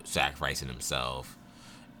sacrificing himself.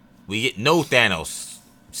 We get no Thanos,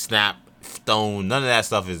 Snap, Stone, none of that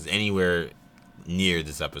stuff is anywhere near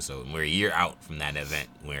this episode. And we're a year out from that event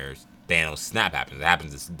where Thanos Snap happens. It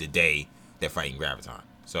happens the day they're fighting Graviton.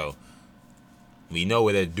 So we know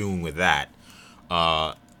what they're doing with that.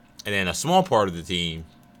 And then a small part of the team,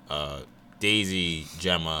 Daisy,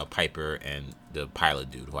 Gemma, Piper, and the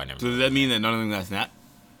pilot dude who I never. So does that mean that none of them got snapped?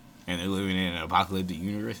 And they're living in an apocalyptic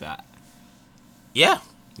universe? Yeah.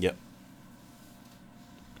 Yep.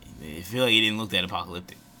 I feel like it didn't look that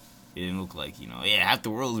apocalyptic. It didn't look like, half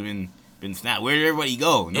the world's been snapped. Where did everybody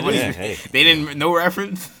go? Nobody. Hey. They didn't. No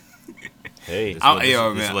reference. Hey. This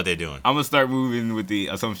is what they're doing. I'm gonna start moving with the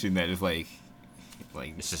assumption that it's like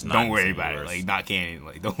It's just not don't in the worry same about universe. it. Like not canon.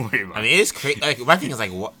 Like don't worry about I mean, it's crazy. Like my thing is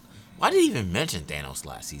like, why did they even mention Thanos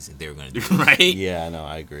last season? They were gonna do it. it. Right? Yeah, no,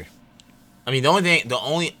 I agree. I mean,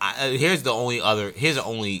 here's the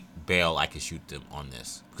only bail I could shoot them on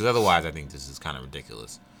this, because otherwise I think this is kind of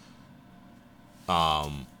ridiculous.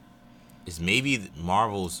 Is maybe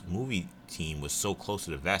Marvel's movie team was so close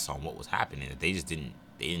to the vest on what was happening that they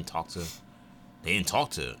didn't talk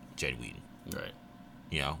to Jed Whedon, Right.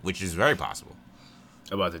 which is very possible.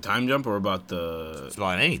 About the time jump or about the It's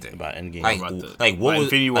about anything. About Endgame.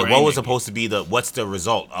 What was supposed to be what's the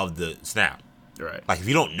result of the snap? right? Like if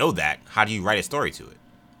you don't know that, how do you write a story to it?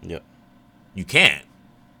 Yep. You can't.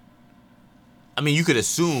 I mean, you could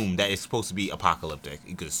assume that it's supposed to be apocalyptic.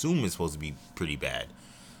 You could assume it's supposed to be pretty bad,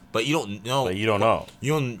 but you don't know. But you don't know.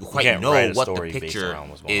 You don't quite can't know write a what the story based picture around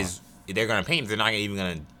what's going is. They're gonna paint. They're not even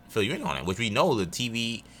gonna fill you in on it. Which we know the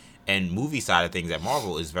TV and movie side of things at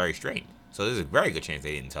Marvel is very strained. So there's a very good chance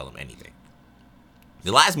they didn't tell them anything.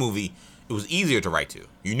 The last movie, it was easier to write to.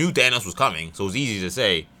 You knew Thanos was coming, so it was easy to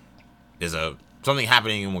say, "There's something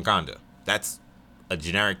happening in Wakanda." That's a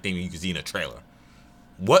generic thing you could see in a trailer.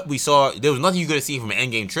 What we saw, there was nothing you could have seen from an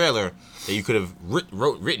Endgame trailer that you could have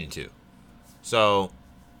written to. So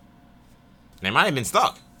they might have been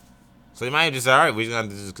stuck. So they might have just said, all right, we're just going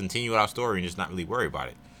to just continue our story and just not really worry about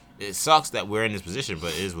it. It sucks that we're in this position, but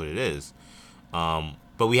it is what it is.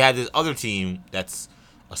 But we had this other team that's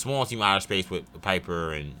a small team out of space with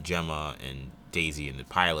Piper and Gemma and Daisy and the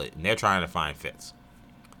pilot, and they're trying to find Fitz.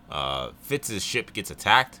 Fitz's ship gets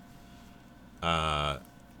attacked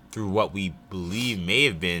through what we believe may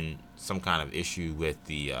have been some kind of issue with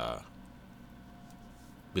the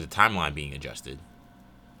timeline being adjusted.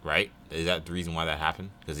 Right? Is that the reason why that happened?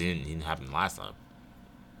 Because it didn't happen last time.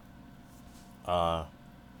 I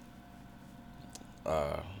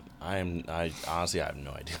honestly I have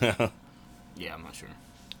no idea. Yeah, I'm not sure.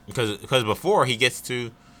 Because before he gets to,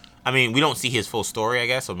 I mean, we don't see his full story, I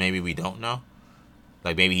guess, so maybe we don't know.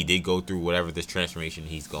 Like maybe he did go through whatever this transformation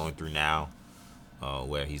he's going through now,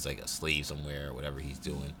 where he's like a slave somewhere or whatever he's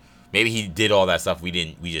doing. Maybe he did all that stuff. We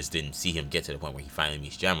just didn't see him get to the point where he finally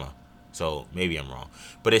meets Gemma. So maybe I'm wrong,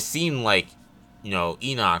 but it seemed like,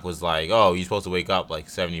 Enoch was like, "Oh, you're supposed to wake up like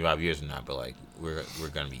 75 years from now, but like we're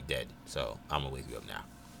gonna be dead, so I'm gonna wake you up now."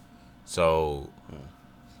 So,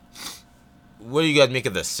 what do you guys make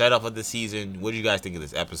of the setup of the season? What do you guys think of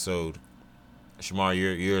this episode? Shamar,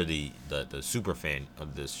 you're the super fan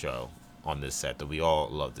of this show on this set. That we all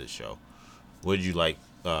love this show. What did you like?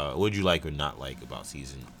 What did you like or not like about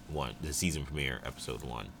season 1, the season premiere, episode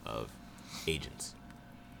 1 of Agents?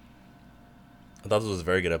 I thought this was a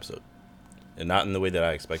very good episode, and not in the way that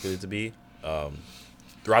I expected it to be.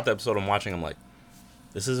 Throughout the episode I'm watching, I'm like,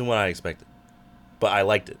 this isn't what I expected, but I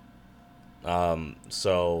liked it.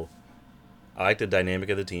 So I like the dynamic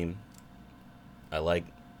of the team. I like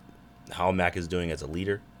how Mac is doing as a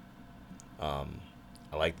leader. I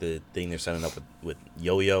like the thing they're setting up with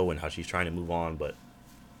Yo-Yo and how she's trying to move on, but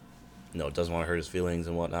doesn't want to hurt his feelings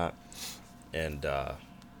and whatnot, and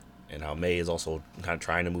how May is also kind of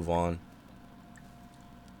trying to move on.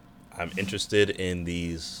 I'm interested in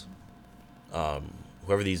these,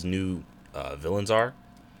 whoever these new villains are.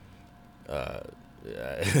 I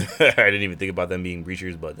didn't even think about them being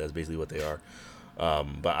breachers, but that's basically what they are.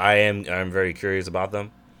 But I'm very curious about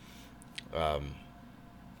them. I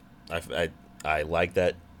like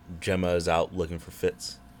that Gemma is out looking for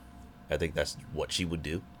Fitz. I think that's what she would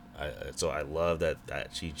do. So I love that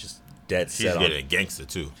she just dead set. She's getting gangster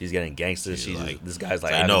too. She's getting gangster. She's like, this guy's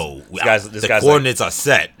like, I know. This guy's coordinates like, are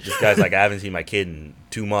set. This guy's like, I haven't seen my kid in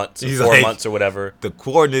 2 months, or He's 4 like, months, or whatever. The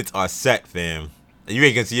coordinates are set, fam. And you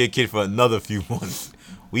ain't gonna see your kid for another few months.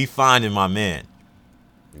 We finding my man.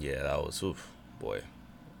 Yeah, that was boy,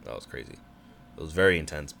 that was crazy. It was very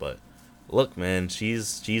intense. But look, man,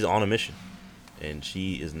 she's on a mission, and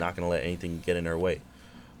she is not gonna let anything get in her way.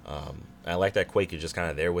 I like that Quake is just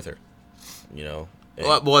kind of there with her, you know. And,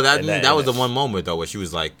 that was the one moment though where she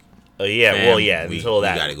was like, yeah, "Fam, well, yeah, until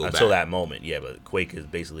that moment, yeah. But Quake is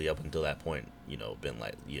basically up until that point, you know, been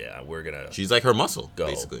like, yeah, we're gonna. She's like her muscle, go,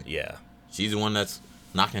 basically. Yeah, she's the one that's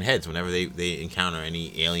knocking heads whenever they encounter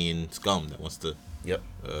any alien scum that wants to, yep,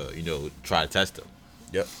 try to test them.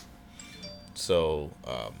 Yep. So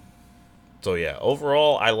yeah,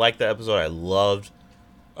 overall, I liked the episode. I loved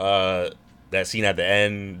that scene at the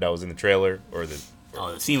end that was in the trailer,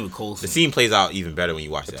 the scene with Coulson. The scene plays out even better when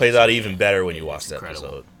you watch it. It plays out even better when you watch the incredible.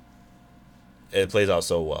 episode. It plays out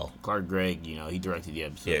so well. Clark Gregg, he directed the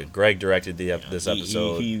episode. Yeah, Greg directed this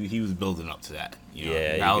episode. He was building up to that.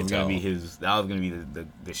 Yeah, that was gonna be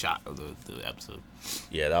the shot of the episode.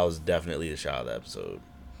 Yeah, that was definitely the shot of the episode.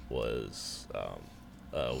 Was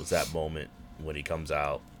that moment when he comes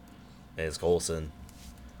out and it's Coulson,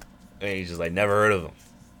 and he's just like, never heard of him.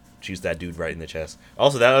 Shoots that dude right in the chest.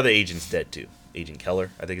 Also, that other agent's dead too. Agent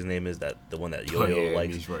Keller, I think his name is, that the one that Yo-Yo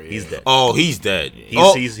likes. He's dead. Oh, he's dead.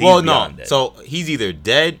 He's beyond dead. So he's either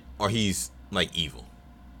dead or he's like evil.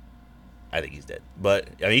 I think he's dead, but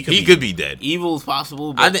I mean, he could be dead. Evil is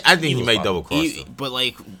possible. But I think he might double cross. But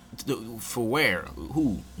like, for where?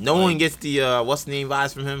 Who? No one gets the what's the name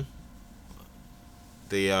vibes from him.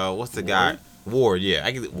 The what's the guy? Ward, yeah,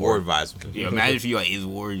 I get Ward vibes from him. Yeah, imagine if you like his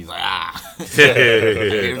Ward, he's like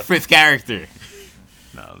fifth character.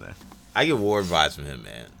 No man, I get Ward vibes from him,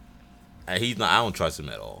 man. He's not. I don't trust him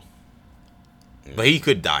at all. But he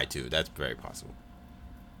could die too. That's very possible.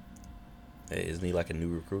 Hey, isn't he like a new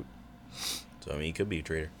recruit? So I mean, he could be a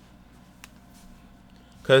traitor.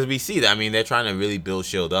 Because we see that. I mean, they're trying to really build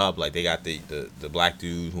S.H.I.E.L.D. up. Like they got the black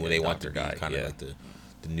dude who they want to be kind of like the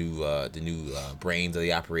new brains of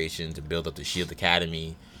the operation to build up the S.H.I.E.L.D.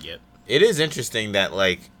 Academy. Yep. It is interesting that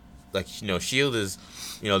like S.H.I.E.L.D. is,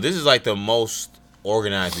 this is like the most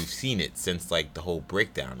organized we've seen it since like the whole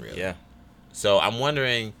breakdown, really. Yeah. So I'm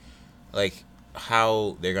wondering, like,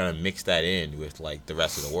 how they're gonna mix that in with like the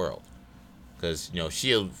rest of the world. Because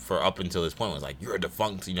S.H.I.E.L.D. for up until this point was like, you're a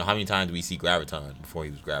defunct. How many times do we see Graviton before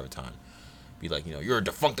he was Graviton? Be like, you're a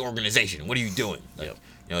defunct organization. What are you doing? Like,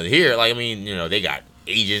 here, like, I mean, they got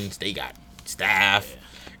agents, they got staff,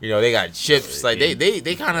 they got ships. Like they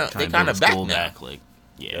kind of back now. Like,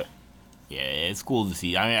 yeah, it's cool to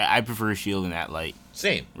see. I mean, I prefer S.H.I.E.L.D. in that light.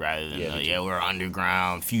 Same. Rather than we're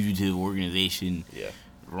underground fugitive organization. Yeah.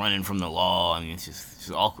 Running from the law. I mean, it's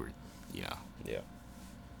just awkward. Yeah.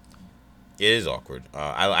 It is awkward.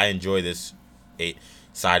 I enjoy this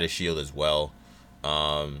side of S.H.I.E.L.D. as well.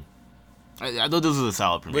 I thought this was a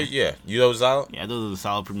solid premiere. But yeah, you thought it was solid? Yeah, I thought it was a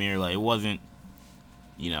solid premiere. Like, it wasn't,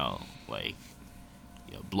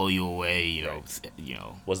 blow you away.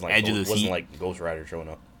 Wasn't like edge of the seat. Wasn't like Ghost Rider showing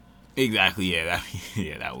up. Exactly. Yeah.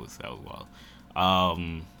 That was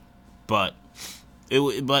wild. But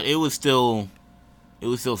it was still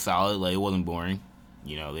solid. Like, it wasn't boring.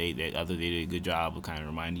 I thought they did a good job of kind of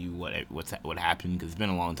reminding you what happened, because it's been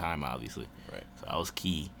a long time, obviously. Right. So that was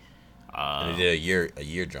key. And they did a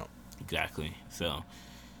year jump. Exactly. So,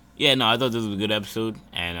 yeah, no, I thought this was a good episode,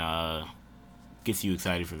 and gets you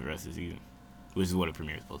excited for the rest of the season, which is what a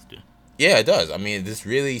premiere is supposed to do. Yeah, it does. I mean, this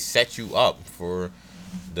really sets you up for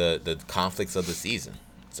the conflicts of the season.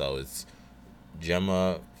 So it's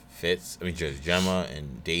Gemma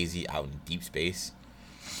and Daisy out in deep space.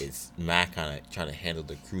 It's Mac kind of trying to handle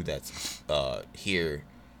the crew that's here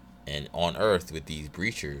and on Earth with these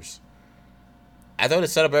breachers. I thought it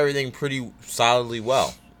set up everything pretty solidly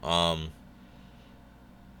well.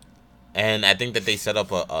 And I think that they set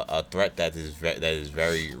up a threat that is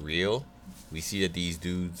very real. We see that these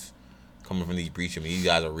dudes coming from these breaches, I mean, these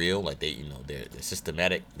guys are real. Like they're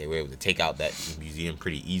systematic. They were able to take out that museum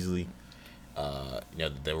pretty easily.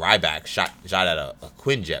 the Ryback shot at a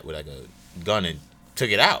Quinjet with like a gun and took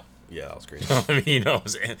it out. Yeah, that was crazy. I mean, you know what I'm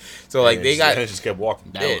saying? So like they just kept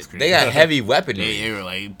walking. That was crazy. They got heavy weaponry. They were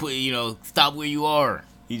like, stop where you are.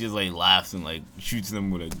 He just like laughs and like shoots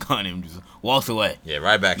them with a gun and just walks away. Yeah,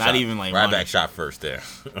 Ryback Not shot. even, like, Ryback running. shot first there.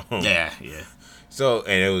 Yeah. So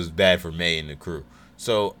and it was bad for May and the crew.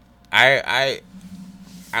 So I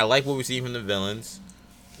like what we're seeing from the villains.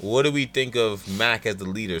 What do we think of Mac as the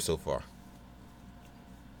leader so far?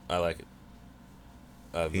 I like it.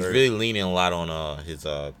 He's really leaning a lot on his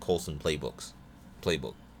Coulson playbook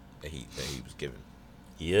that he was given.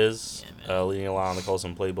 He is Yeah, leading a lot on the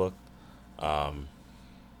Coulson playbook.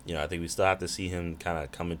 I think we still have to see him kind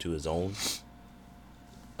of come into his own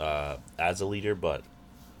as a leader, but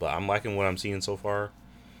I'm liking what I'm seeing so far.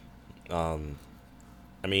 I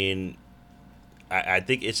mean, I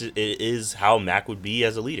think it is how Mac would be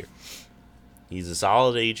as a leader. He's a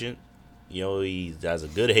solid agent. He has a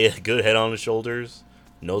good head on his shoulders.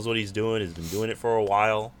 Knows what he's doing. Has been doing it for a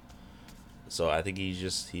while. So I think he's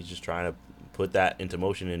just trying to put that into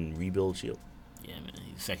motion and rebuild S.H.I.E.L.D. Yeah, man.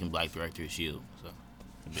 He's the second black director of S.H.I.E.L.D.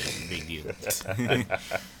 So big deal.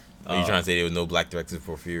 Are you trying to say there was no black director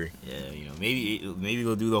for Fury? Yeah, maybe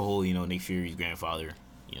they'll do the whole Nick Fury's grandfather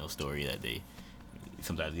story that they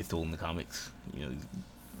sometimes get told in the comics.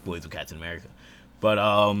 Boys of Captain America. But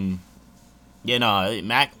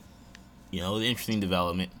Mac. Interesting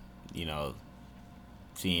development.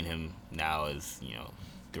 Seeing him now as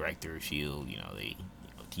director of S.H.I.E.L.D. They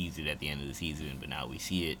teased it at the end of the season, but now we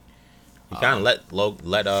see it. He kind of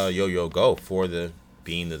let Yo-Yo go for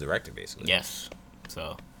being the director, basically. Yes.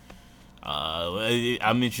 So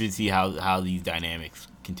I'm interested to see how these dynamics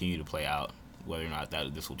continue to play out. Whether or not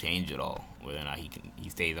this will change at all. Whether or not he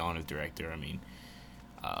stays on as director. I mean,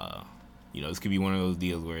 this could be one of those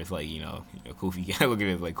deals where it's like Kofi. I look at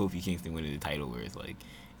it as like Kofi Kingston winning the title, where it's like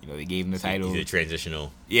they gave him the title. He's a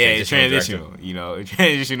transitional. Yeah, it's transitional. A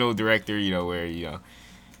transitional director. Where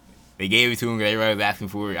they gave it to him because everybody was asking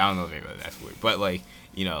for it. I don't know if everybody was asking for it, but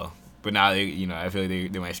but now they, I feel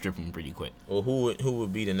like they might strip him pretty quick. Well, who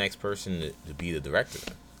would be the next person to be the director?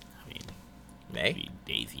 I mean, May? Maybe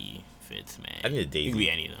Daisy, Fitz, man. I think the Daisy. It could be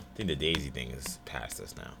any of them. I think the Daisy thing is past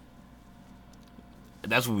us now.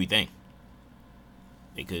 That's what we think.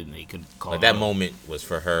 They could call like that moment was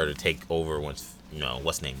for her to take over once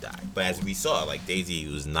what's name died. But as we saw, like Daisy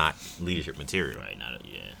was not leadership material. Right,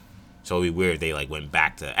 yeah. So it'd be weird if they like went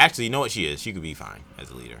back to actually, you know what she is? She could be fine as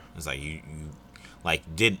a leader. It's like you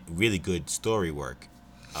like did really good story work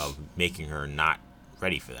of making her not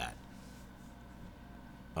ready for that.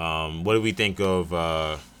 What do we think of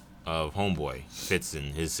Homeboy Fitz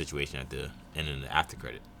in his situation at the end of the after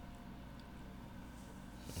credit?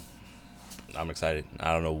 I'm excited.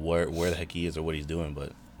 I don't know where the heck he is or what he's doing,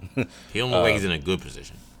 but He don't look like he's in a good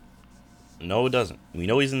position. No, it doesn't. We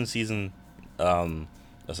know he's in the season a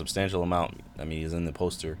substantial amount. I mean, he's in the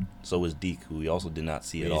poster. So is Deke, who we also did not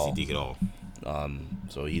see at all. See Deke at all.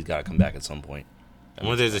 So he's got to come back at some point. I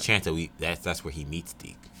wonder if there's a chance that that's where he meets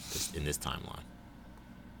Deke in this timeline.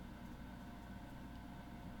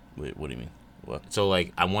 Wait, what do you mean? What? So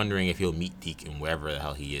like, I'm wondering if he'll meet Deke in wherever the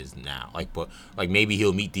hell he is now. But maybe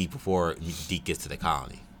he'll meet Deke before Deke gets to the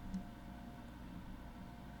colony.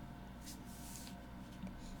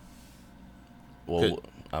 Well,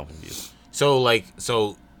 I'm confused. So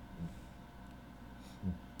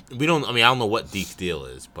we don't. I mean, I don't know what Deke's deal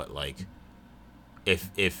is, but like,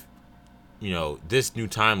 if this new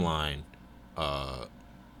timeline,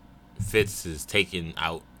 Fitz is taken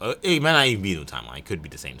out. It might not even be a new timeline. It could be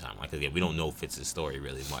the same timeline because we don't know Fitz's story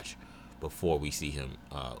really much before we see him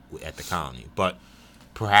at the colony. But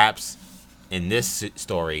perhaps in this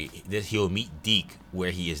story, he'll meet Deke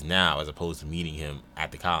where he is now, as opposed to meeting him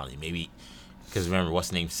at the colony. Maybe because remember, what's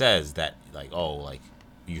the name says that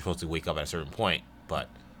you're supposed to wake up at a certain point, but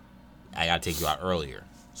I gotta take you out earlier.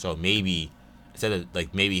 So maybe instead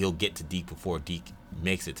of maybe he'll get to Deke before Deke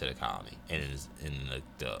makes it to the colony, and is in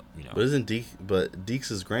the. But isn't Deke? But Deke's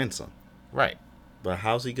his grandson, right? But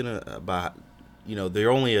how's he gonna?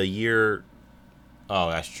 They're only a year.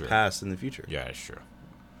 Oh, that's true. Past in the future. Yeah, that's true.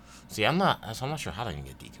 See, I'm not sure how they're gonna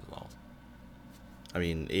get Deke involved. I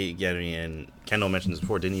mean, and Kendall mentioned this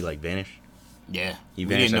before. Didn't he vanish? Yeah, he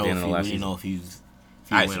vanished at the end of the last season. We didn't know if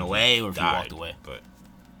he went away or if he walked away. But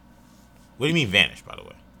what do you mean vanished? By the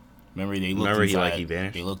way, remember they looked he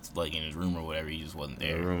vanished. They looked in his room or whatever. He just wasn't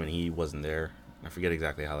there. In the room, and he wasn't there. I forget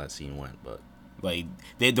exactly how that scene went, but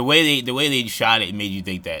the way they shot it made you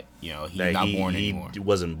think that he's not born anymore. He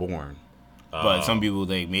wasn't born. But some people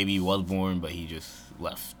think maybe he was born, but he just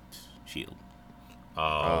left S.H.I.E.L.D.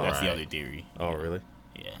 Oh, that's the other theory. Oh, really?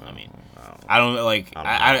 Yeah, I mean, I don't like.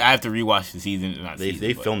 I have to rewatch the season.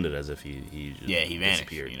 They filmed it as if he just he vanished.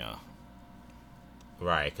 disappeared.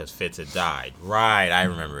 Right, because Fitz had died. Right, I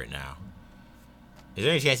remember it now. Is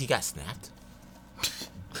there any chance he got snapped?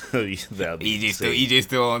 EJ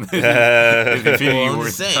still on his Infinity War.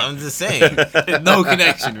 I'm just saying. No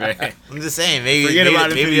connection, man. I'm just saying.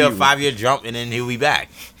 Maybe a 5-year jump and then he'll be back.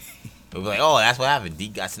 We'll be like, oh, that's what happened.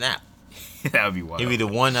 Deke got snapped. That would be wild. He'll be the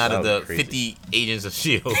one out of the 50 agents of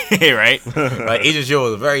S.H.I.E.L.D. Right? Like, Agents of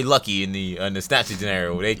S.H.I.E.L.D. was very lucky in the snap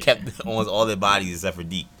scenario where they kept almost all their bodies except for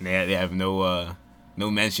Deke. They have no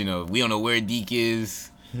mention of, we don't know where Deke is.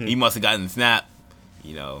 He must have gotten snapped.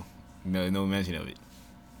 No mention of it.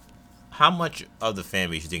 How much of the fan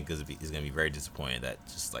base you think is going to be very disappointed that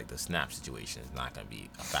just like the snap situation is not going to be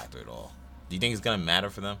a factor at all? Do you think it's going to matter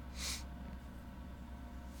for them?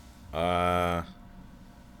 Well,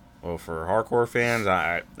 for hardcore fans,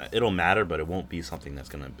 it'll matter, but it won't be something that's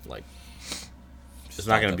gonna like. It's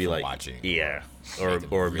not gonna be like watching. Yeah,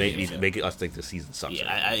 or make us think the season sucks.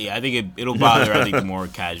 I think it'll bother. I think the more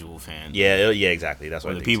casual fans. Yeah, exactly. That's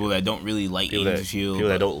what the people that don't really like Agents of S.H.I.E.L.D. People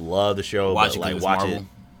that don't love the show, watch but it, watch it.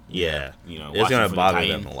 Yeah, it's gonna bother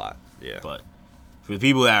them a lot. Yeah, but for the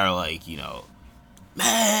people that are like,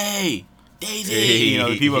 May, Daisy,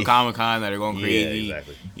 the people at Comic-Con that are going crazy, yeah,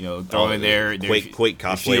 exactly. Throwing their Quake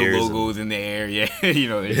cosplayers, S.H.I.E.L.D. logos in the air, they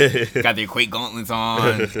got their Quake gauntlets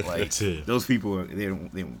on. Like those people, they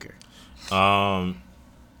don't care.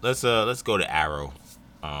 Let's go to Arrow.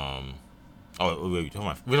 We're talking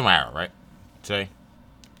about Arrow, right? Today?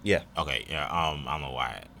 Yeah. Okay. Yeah. I don't know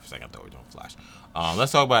why for a second I thought we were doing Flash.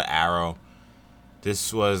 Let's talk about Arrow.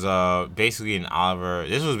 This was basically an Oliver.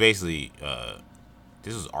 This was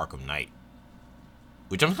Arkham Knight,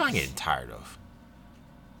 which I'm kind of getting tired of.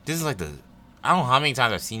 This is like I don't know how many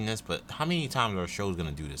times I've seen this, but how many times are shows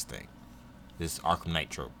gonna do this thing? This Arkham Knight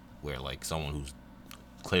trope, where like someone who's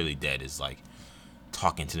clearly dead is like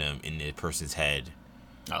talking to them in the person's head.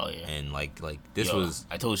 Oh yeah. And like this was.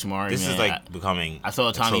 I told Shamari, this is like becoming. I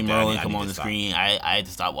saw Tommy Merlin come on the screen. I had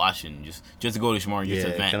to stop watching just to go to Shamari just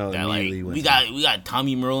to vent that like we got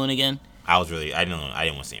Tommy Merlin again. I didn't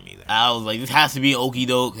want to see him either. I was like, this has to be okie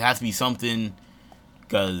doke. It has to be something,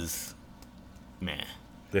 because man,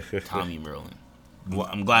 Tommy Merlin.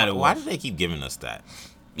 I'm glad it was. Why did they keep giving us that?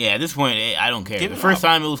 Yeah, at this point, I don't care. The first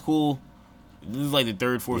time it was cool. This is like the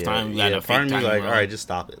third, fourth time we got a fake Tommy Merlin. All right, just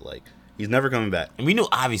stop it. Like, he's never coming back. And we knew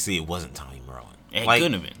obviously it wasn't Tommy Merlin. It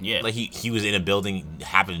couldn't have been. Yeah, like he was in a building,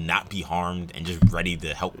 happened to not be harmed, and just ready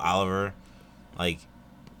to help Oliver. Like,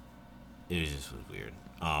 it was just weird.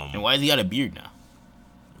 And why has he got a beard now?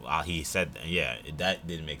 Well, he said, that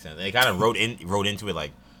didn't make sense. They kind of wrote into it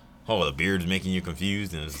like, oh, the beard's making you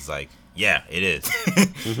confused, and it's just like, yeah, it is.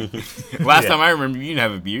 Last time I remember, you didn't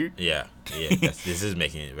have a beard. Yeah. This is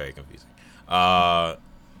making it very confusing. What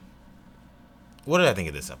did I think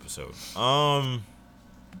of this episode?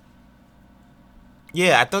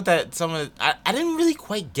 Yeah, I thought that I didn't really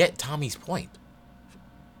quite get Tommy's point.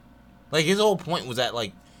 Like, his whole point was that,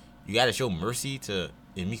 like, you got to show mercy to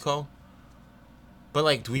Emiko. But,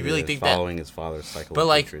 like, do we really think following his father's cycle but, of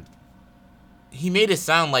like, hatred. He made it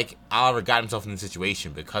sound like Oliver got himself in the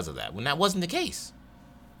situation because of that, when that wasn't the case.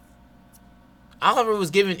 Oliver was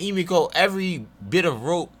giving Emiko every bit of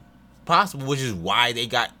rope possible, which is why they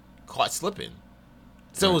got caught slipping.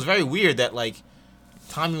 So It was very weird that, like,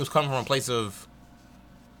 Tommy was coming from a place of,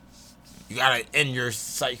 you gotta end your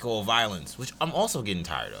cycle of violence, which I'm also getting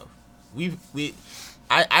tired of.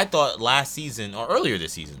 I thought last season or earlier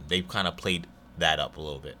this season they kind of played that up a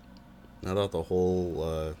little bit. I thought the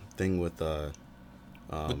whole thing with Doctor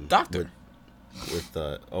I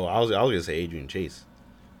was gonna say Adrian Chase.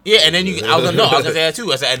 Yeah, and then I was gonna say that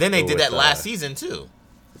too. And then they did that last season too.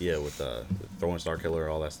 Yeah, with throwing Star Killer,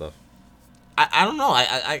 all that stuff. I don't know.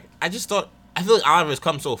 I just thought, I feel like Oliver's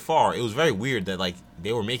come so far. It was very weird that like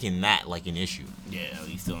they were making that like an issue. Yeah,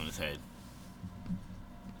 he's still in his head.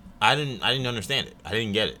 I didn't understand it. I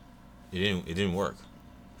didn't get it. It didn't work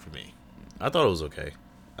for me. I thought it was okay.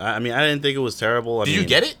 I mean, I didn't think it was terrible. Did you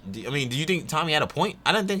get it? Did you think Tommy had a point?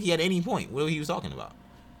 I didn't think he had any point. What he was talking about?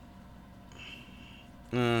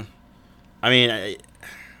 I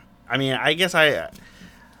guess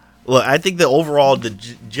look, I think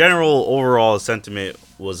the general overall sentiment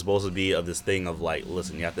was supposed to be of this thing of like,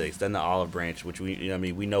 listen, you have to extend the olive branch, which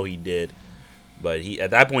we know he did, but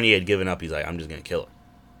at that point he had given up. He's like, I'm just gonna kill her.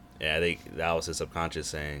 Yeah, I think that was his subconscious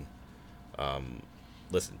saying,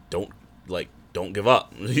 listen, don't give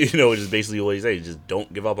up. Which is basically what he said. Just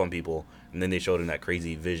don't give up on people. And then they showed him that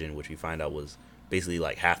crazy vision, which we find out was basically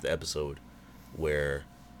like half the episode, where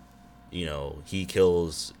he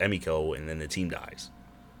kills Emiko and then the team dies.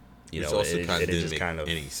 You Which know, also it kind of didn't just make kind of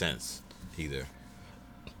any sense either.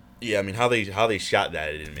 Yeah, I mean how they shot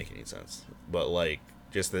that, it didn't make any sense. But like,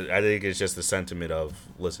 I think it's just the sentiment of,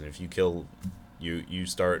 listen, if you kill, you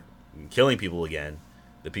start killing people again,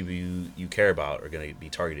 the people you care about are gonna be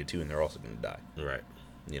targeted too, and they're also gonna die. Right.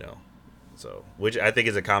 You know, so which I think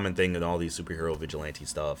is a common thing in all these superhero vigilante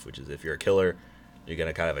stuff, which is if you're a killer, you're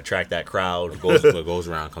gonna kind of attract that crowd. What goes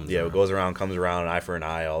around comes around. What goes around comes around, eye for an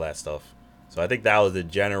eye, all that stuff. So I think that was the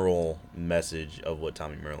general message of what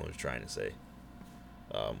Tommy Merlin was trying to say.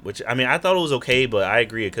 Which, I mean, I thought it was okay, but I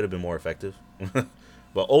agree it could have been more effective.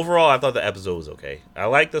 But overall, I thought the episode was okay. I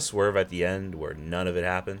like the swerve at the end where none of it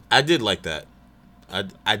happened. I did like that.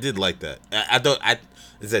 I did like that. I thought I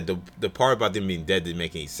said the part about them being dead didn't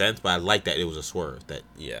make any sense, but I like that it was a swerve. That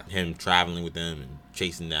him traveling with them and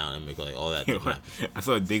chasing down and make like all that. I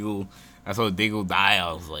saw Diggle die.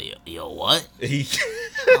 I was like, yo, what? I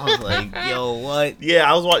was like, yo, what? Yeah,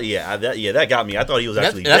 I was watching. That got me. I thought he was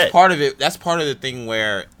actually dead. That's part of it. That's part of the thing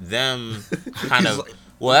where them kind of.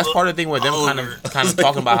 Well, that's part of the thing where them kind of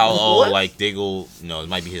talking about how like Diggle, it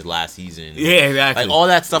might be his last season. Yeah, exactly. Like all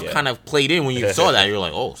that stuff kind of played in when you saw that. You're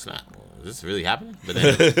like, oh snap, is this really happening? But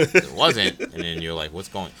then it wasn't, and then you're like, what's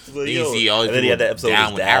going? Then you see all these people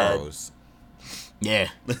down with arrows. Yeah.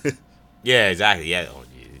 Yeah, exactly. Yeah,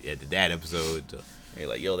 the dad episode. You're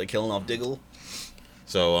like, yo, they're killing off Diggle.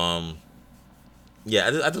 So yeah,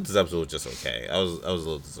 I thought this episode was just okay. I was a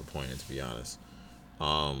little disappointed, to be honest.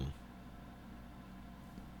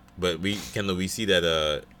 But we see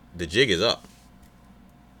that the jig is up.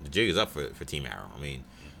 The jig is up for Team Arrow. I mean,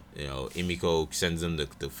 Emiko sends them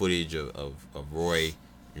the footage of Roy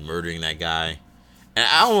murdering that guy. And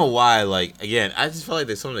I don't know why, like, again, I just felt like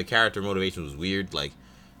that some of the character motivation was weird. Like,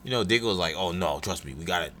 Diggle was like, oh no, trust me, we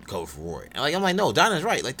got it covered for Roy. And like, I'm like, no, Donna's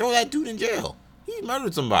right. Like, throw that dude in jail. He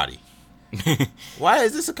murdered somebody. Why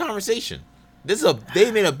is this a conversation?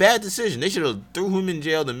 They made a bad decision. They should have threw him in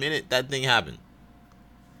jail the minute that thing happened.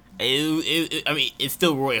 I mean, it's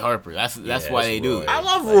still Roy Harper. That's why they do it. I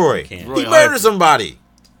love Roy. He murdered somebody.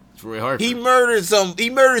 It's Roy Harper. He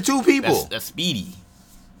murdered two people. That's Speedy.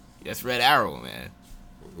 That's Red Arrow, man.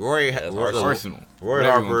 Roy Arsenal. Roy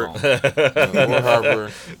Harper. Roy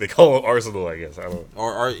Harper. They call him Arsenal, I guess. I don't.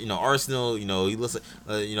 Or Arsenal. He looks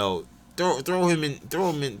like throw him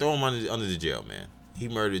under the jail, man. He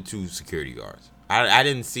murdered 2 security guards. I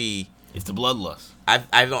didn't see. It's the bloodlust.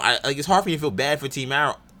 Like, it's hard for me to feel bad for Team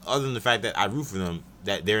Arrow, other than the fact that I root for them,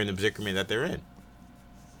 that they're in the predicament that they're in.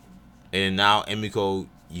 And now Emiko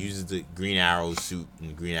uses the Green Arrow suit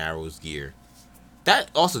and Green Arrow's gear. That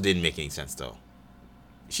also didn't make any sense, though.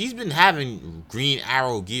 She's been having Green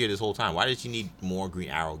Arrow gear this whole time. Why did she need more Green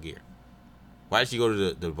Arrow gear? Why did she go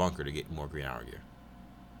to the bunker to get more Green Arrow gear?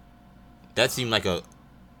 That seemed like an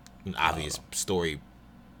obvious story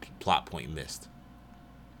plot point missed.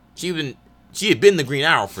 She had been the Green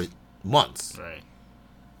Arrow for months. Right.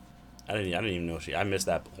 I didn't even know I missed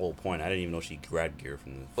that whole point. I didn't even know she grabbed gear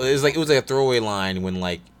from the. Well, it was like a throwaway line when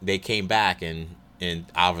like they came back and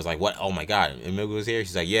Oliver's like, what? Oh my god! And Emiko was here.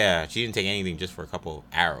 She's like, yeah, she didn't take anything just for a couple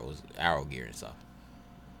arrow gear and stuff.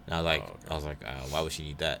 And I was like, why would she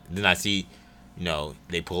need that? And then I see,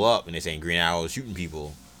 they pull up and they're saying Green Arrow is shooting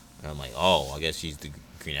people, and I'm like, oh, I guess she's the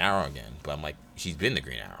Green Arrow again. But I'm like, she's been the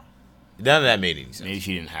Green Arrow. None of that made any sense. Maybe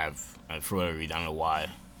she didn't have, for whatever reason, I don't know why,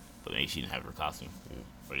 but maybe she didn't have her costume.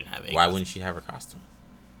 Or didn't have why wouldn't she have her costume?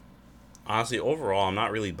 Honestly, overall, I'm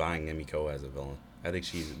not really buying Emiko as a villain. I think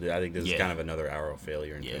this is kind of another Arrow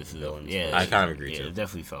failure in terms of villains. Yeah, I kind of agree too. It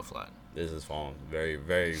definitely fell flat. This is falling very,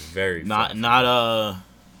 very, very. Not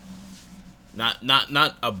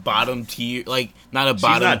a bottom tier, like not a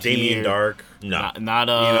bottom. She's not tier. Damien Dark. No, not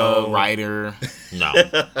a writer. No,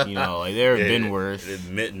 like there have been worse.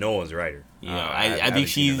 Admit no one's writer. I think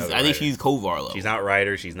she's Kovar level. She's not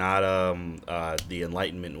writer. She's not the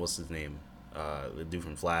Enlightenment. What's his name? The dude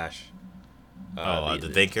from Flash.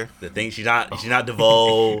 The Thinker. The thing. She's not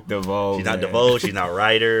DeVoe. DeVoe. She's not DeVoe. She's not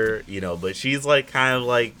writer. But she's like kind of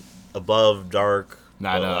like above Dark.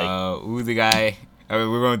 Not who's the guy? I mean,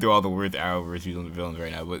 we're going through all the weird Arrowverse villains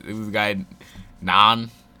right now, but it was the guy, Nan.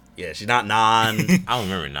 Yeah, she's not Nan. I don't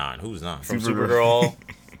remember Nan. Who's Nan? From Supergirl.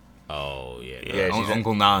 Oh yeah, she's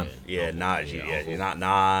Uncle Nan. Yeah, not she's not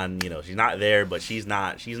Nan. She's not there, but she's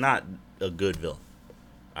not a good villain.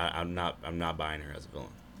 I'm not buying her as a villain.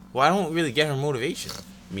 Well, I don't really get her motivation.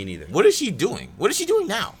 Me neither. What is she doing? What is she doing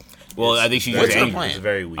now? Well, I think she's what's angry. her plan? It's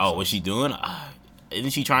very weak. Oh, what's she doing?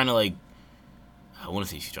 Isn't she trying to like? I want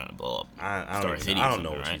to say she's trying to blow up. I don't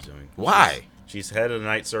know what she's doing. Why? She's head of the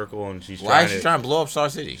Night Circle, and she's why is she trying to blow up Star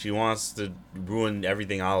City? She wants to ruin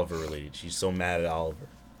everything Oliver related. She's so mad at Oliver.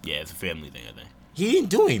 Yeah, it's a family thing, I think. He didn't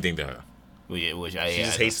do anything to her. Well, yeah, She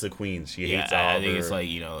just hates the queen. She hates Oliver. I think it's like,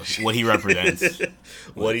 what he represents.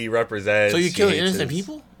 What he represents. So you're killing innocent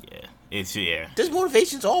people? Yeah. This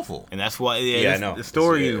motivation's awful. And that's why, I know. The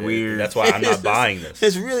story is weird. That's why I'm not buying this.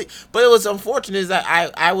 It's really, but it was unfortunate is that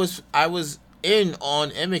I was in on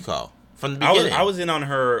Emiko from the beginning. I was in on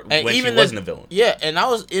her and when she wasn't a villain. Yeah, and I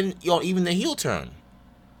was in even the heel turn.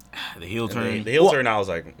 The heel turn. The heel turn, I was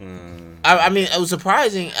like, I mean, it was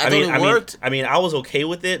surprising. I thought it worked. I was okay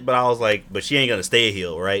with it, but I was like, but she ain't gonna stay a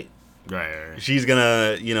heel, right? Right. She's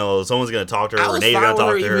gonna, someone's gonna talk to her. I was Renee's fine gonna with talk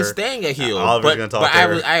her to her. even staying a heel. Oliver's gonna talk to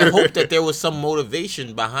her. I hope that there was some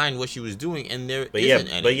motivation behind what she was doing, and there isn't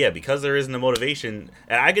any. But yeah, because there isn't a motivation,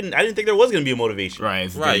 and I didn't think there was gonna be a motivation.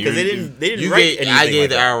 Right. Because they didn't write anything. I gave like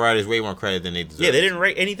the that. Arrow writers way more credit than they deserve. Yeah, they didn't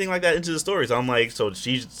write anything like that into the story. So I'm like, someone's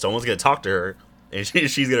gonna talk to her, and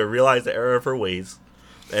she's gonna realize the error of her ways,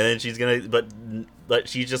 and then she's gonna, but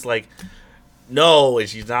she's just like, no, and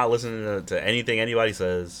she's not listening to anything anybody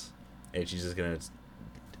says, and she's just gonna,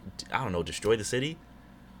 I don't know, destroy the city.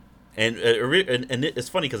 And it's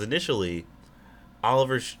funny because initially,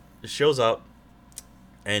 Oliver shows up,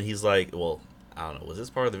 and he's like, well, I don't know, was this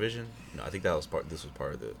part of the vision? No, I think this was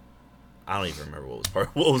part of the. I don't even remember what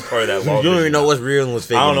was part of that. You don't even know what's real and what's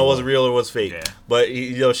fake. I don't know what's real or what's fake. Yeah. But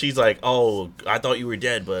she's like, "Oh, I thought you were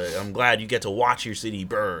dead, but I'm glad you get to watch your city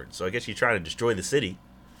burn." So I guess she's trying to destroy the city.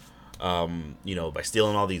 By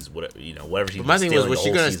stealing all these whatever she's. But my thing was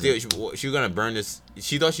she gonna steal? She was gonna burn this?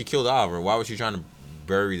 She thought she killed Oliver. Why was she trying to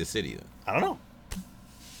bury the city? I don't know.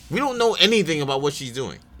 We don't know anything about what she's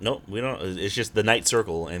doing. Nope, we don't. It's just the Night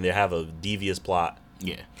Circle, and they have a devious plot.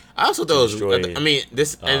 Yeah. I also thought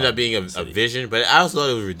this ended up being a vision, but I also thought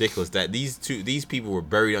it was ridiculous that these people were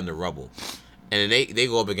buried under rubble, and then they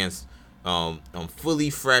go up against fully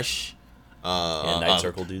fresh Night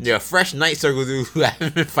Circle dudes. Yeah, fresh Night Circle dudes who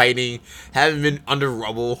haven't been fighting, haven't been under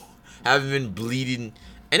rubble, haven't been bleeding,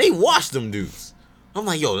 and they washed them dudes. I'm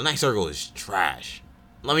like, yo, the Night Circle is trash.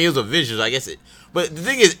 I mean, it was a vision, I guess but the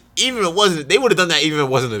thing is, even if it wasn't, they would have done that even if it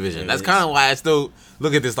wasn't a vision. That's kind of why I still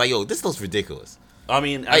look at this like, yo, this looks ridiculous. I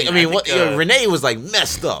mean, Renee was like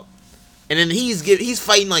messed up, and then he's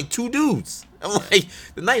fighting like two dudes. I'm like,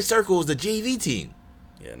 the Night Circle is the JV team.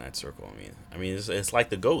 Yeah, Night Circle. I mean, it's like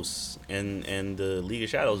the Ghosts and the League of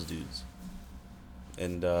Shadows dudes,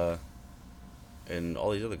 and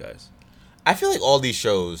all these other guys. I feel like all these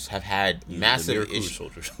shows have had massive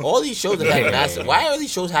issues. All these shows have had massive. Why are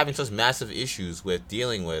these shows having such massive issues with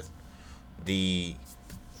dealing with the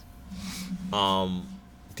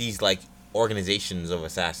these like organizations of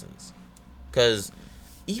assassins? Because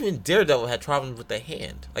even Daredevil had problems with the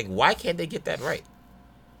hand. Like, why can't they get that right?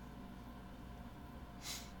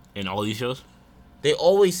 In all these shows, they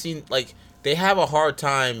always seem like they have a hard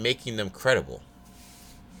time making them credible.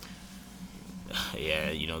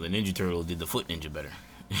 Yeah, the Ninja Turtle did the Foot Ninja better.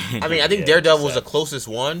 I mean, I think Daredevil was the closest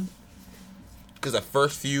one because the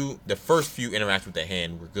first few interactions with the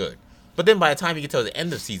hand were good, but then by the time you get to the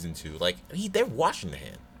end of season 2, like they're washing the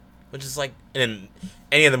hand, which is like, and then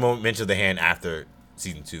any other moment mention of the hand after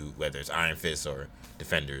season 2, whether it's Iron Fist or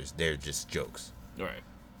Defenders, they're just jokes. Right.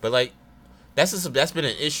 But like, that's been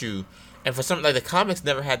an issue, and for some, like, the comics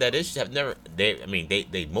never had that issue.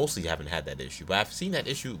 They mostly haven't had that issue, but I've seen that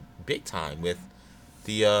issue big time with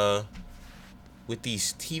the with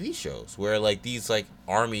these TV shows where like these like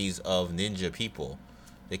armies of ninja people,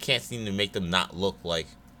 they can't seem to make them not look like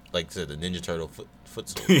the Ninja Turtle foot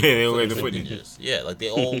soldiers. Yeah, they look like the foot ninjas. Yeah, like they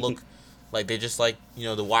all look like they're just like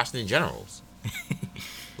the Washington Generals.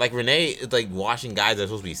 Like Renee is like washing guys that are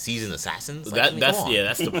supposed to be seasoned assassins. Like, that's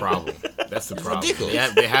the problem. That's the problem.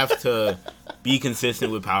 Ridiculous. They have to be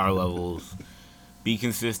consistent with power levels. Be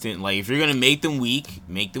consistent. Like, if you're gonna make them weak,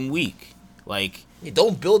 make them weak. Like,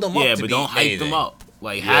 don't build them up. Yeah, but don't hype them up.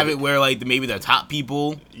 Like, have it where like maybe the top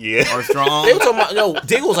people are strong. They were talking about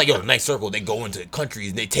Diggle was like, yo, Night Circle. They go into countries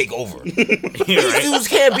and they take over. These dudes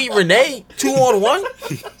can't beat Renee 2-on-1.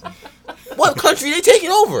 What country they taking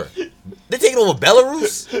over? They taking over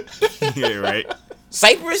Belarus? Yeah, right.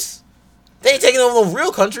 Cyprus? They ain't taking over no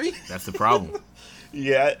real country. That's the problem.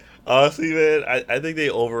 Yeah, honestly, man, I think they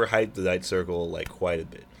overhyped the Night Circle like quite a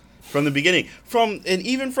bit from the beginning.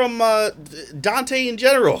 Even from Dante in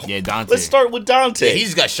general. Yeah, Dante. Let's start with Dante. Yeah, he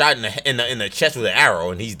just got shot in the chest with an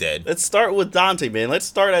arrow and he's dead. Let's start with Dante, man. Let's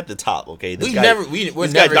start at the top, okay? We're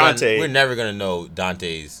never gonna know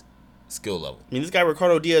Dante's skill level. I mean, this guy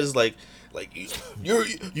Ricardo Diaz is like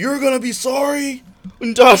you're gonna be sorry.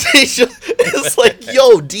 And Dante is like,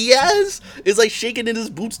 yo, Diaz is like shaking in his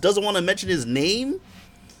boots, doesn't want to mention his name.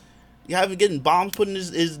 You have him getting bombs put in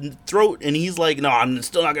his throat, and he's like, "No, I'm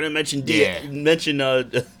still not gonna mention Dante."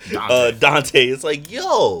 It's like,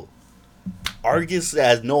 yo, Argus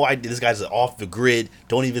has no idea. This guy's off the grid.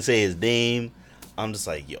 Don't even say his name. I'm just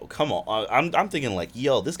like, yo, come on. I'm thinking like,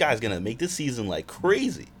 yo, this guy's gonna make this season like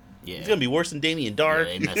crazy. Yeah, it's gonna be worse than Damien Dark.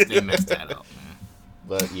 Yeah, they messed that up, man.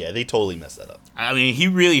 But yeah, they totally messed that up. I mean, he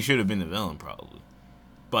really should have been the villain, probably,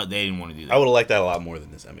 but they didn't want to do that. I would have liked that a lot more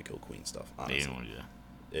than this Emiko Queen stuff. Honestly. They didn't want to do that.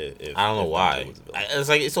 I don't know why. It's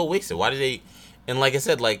like it's so wasted. Why did they? And like I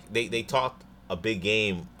said, like they talked a big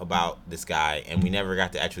game about this guy, and we never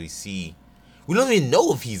got to actually see. We don't even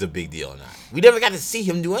know if he's a big deal or not. We never got to see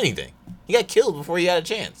him do anything. He got killed before he had a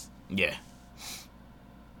chance. Yeah.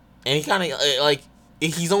 And he kind of like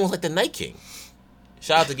he's almost like the Night King.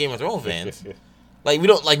 Shout out to Game of Thrones fans. We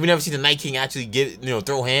never see the Night King actually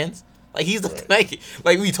throw hands. Like he's the Night King.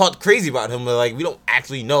 Like we talked crazy about him, but like we don't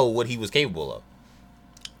actually know what he was capable of.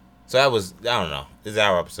 So I don't know. This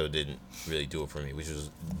hour episode didn't really do it for me, which was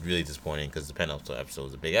really disappointing because the penultimate episode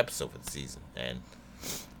was a big episode for the season, and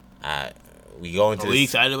we go into. Are we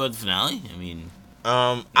excited about the finale? I mean,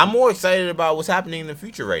 I'm more excited about what's happening in the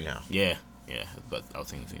future right now. Yeah, but I was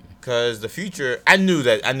thinking the same thing. Because the future, I knew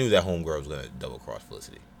that Homegirl was gonna double cross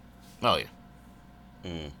Felicity. Oh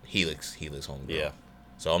yeah, Helix Homegirl. Yeah.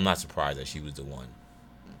 So I'm not surprised that she was the one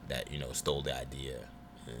that stole the idea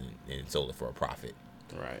and sold it for a profit.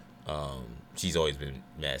 Right. She's always been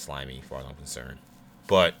mad slimy, as far as I'm concerned.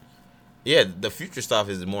 But yeah, the future stuff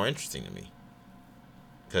is more interesting to me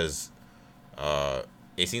because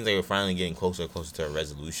it seems like we're finally getting closer and closer to a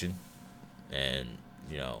resolution, and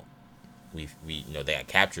we they got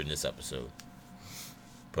captured in this episode.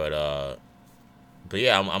 But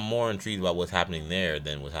yeah, I'm more intrigued about what's happening there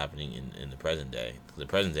than what's happening in the present day. Because the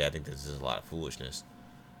present day, I think there's just a lot of foolishness.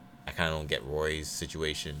 I kind of don't get Roy's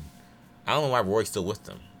situation. I don't know why Roy's still with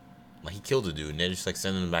them. Like, he killed a dude, and they're just, like,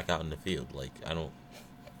 sending him back out in the field. Like, I don't...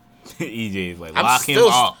 EJ's like, lock him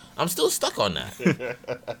up. I'm still stuck on that.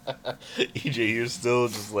 EJ, you're still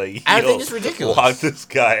just like, I think it's ridiculous. Lock this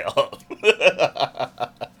guy up.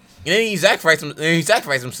 And then he sacrificed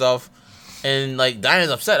himself, and, like, Dinah's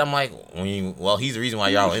upset. I'm like, well, he's the reason why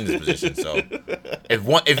y'all are in this position. So, if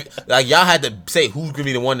y'all had to say who's gonna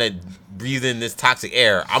be the one that breathes in this toxic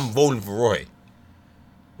air, I'm voting for Roy.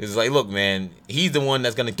 It's like, look, man, he's the one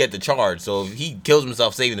that's gonna get the charge. So if he kills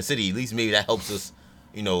himself saving the city, at least maybe that helps us,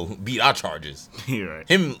 beat our charges. You're right.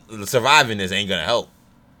 Him surviving this ain't gonna help.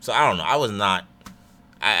 So I don't know. I was not.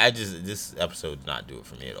 This episode did not do it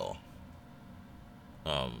for me at all.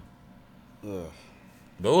 But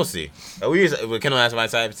we'll see. Can I ask my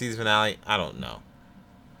side season finale? I don't know.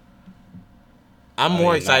 I'm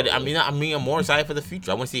more excited. Really. I'm more excited for the future.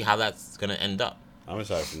 I want to see how that's gonna end up. I'm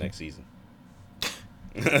excited for next season.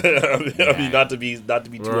 I mean, not to be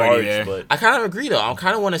too harsh, but I kind of agree though. I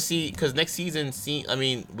kind of want to see because next season,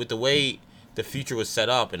 with the way the future was set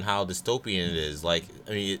up and how dystopian it is,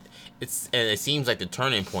 it seems like the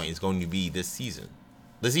turning point is going to be this season.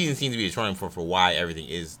 The season seems to be the turning point for why everything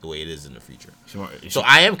is the way it is in the future. So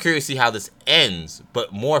I am curious to see how this ends,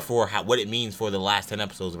 but more for what it means for the last 10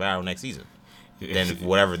 episodes of Arrow next season than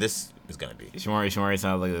whatever this is gonna be. Shamari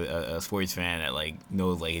sounds like a sports fan that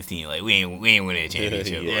knows his team. We ain't winning a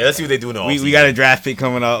championship. Yeah, let's see what they do in the offseason. We got a draft pick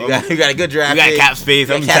coming up. We got a good draft. We got cap space.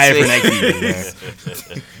 I'm excited for next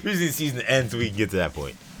season. Usually the season ends so we can get to that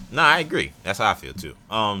point. No, I agree. That's how I feel too.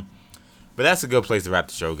 But that's a good place to wrap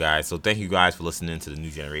the show, guys. So thank you guys for listening to the New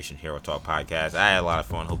Generation Hero Talk podcast. I had a lot of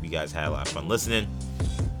fun. Hope you guys had a lot of fun listening.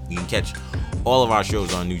 You can catch all of our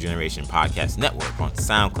shows on New Generation Podcast Network on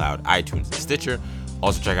SoundCloud, iTunes, and Stitcher.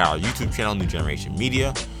 Also, check out our YouTube channel, New Generation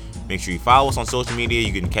Media. Make sure you follow us on social media.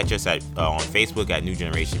 You can catch us on Facebook at New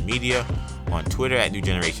Generation Media, on Twitter at New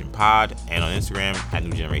Generation Pod, and on Instagram at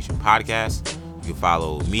New Generation Podcast. You can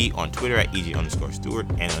follow me on Twitter at EJ_Stewart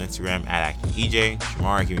and on Instagram at ActingEJ.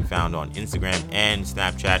 Shamari can be found on Instagram and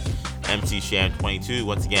Snapchat, MCSham22.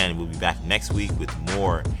 Once again, we'll be back next week with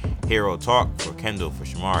more Hero Talk. For Kendall, for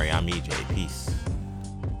Shamari, I'm EJ. Peace.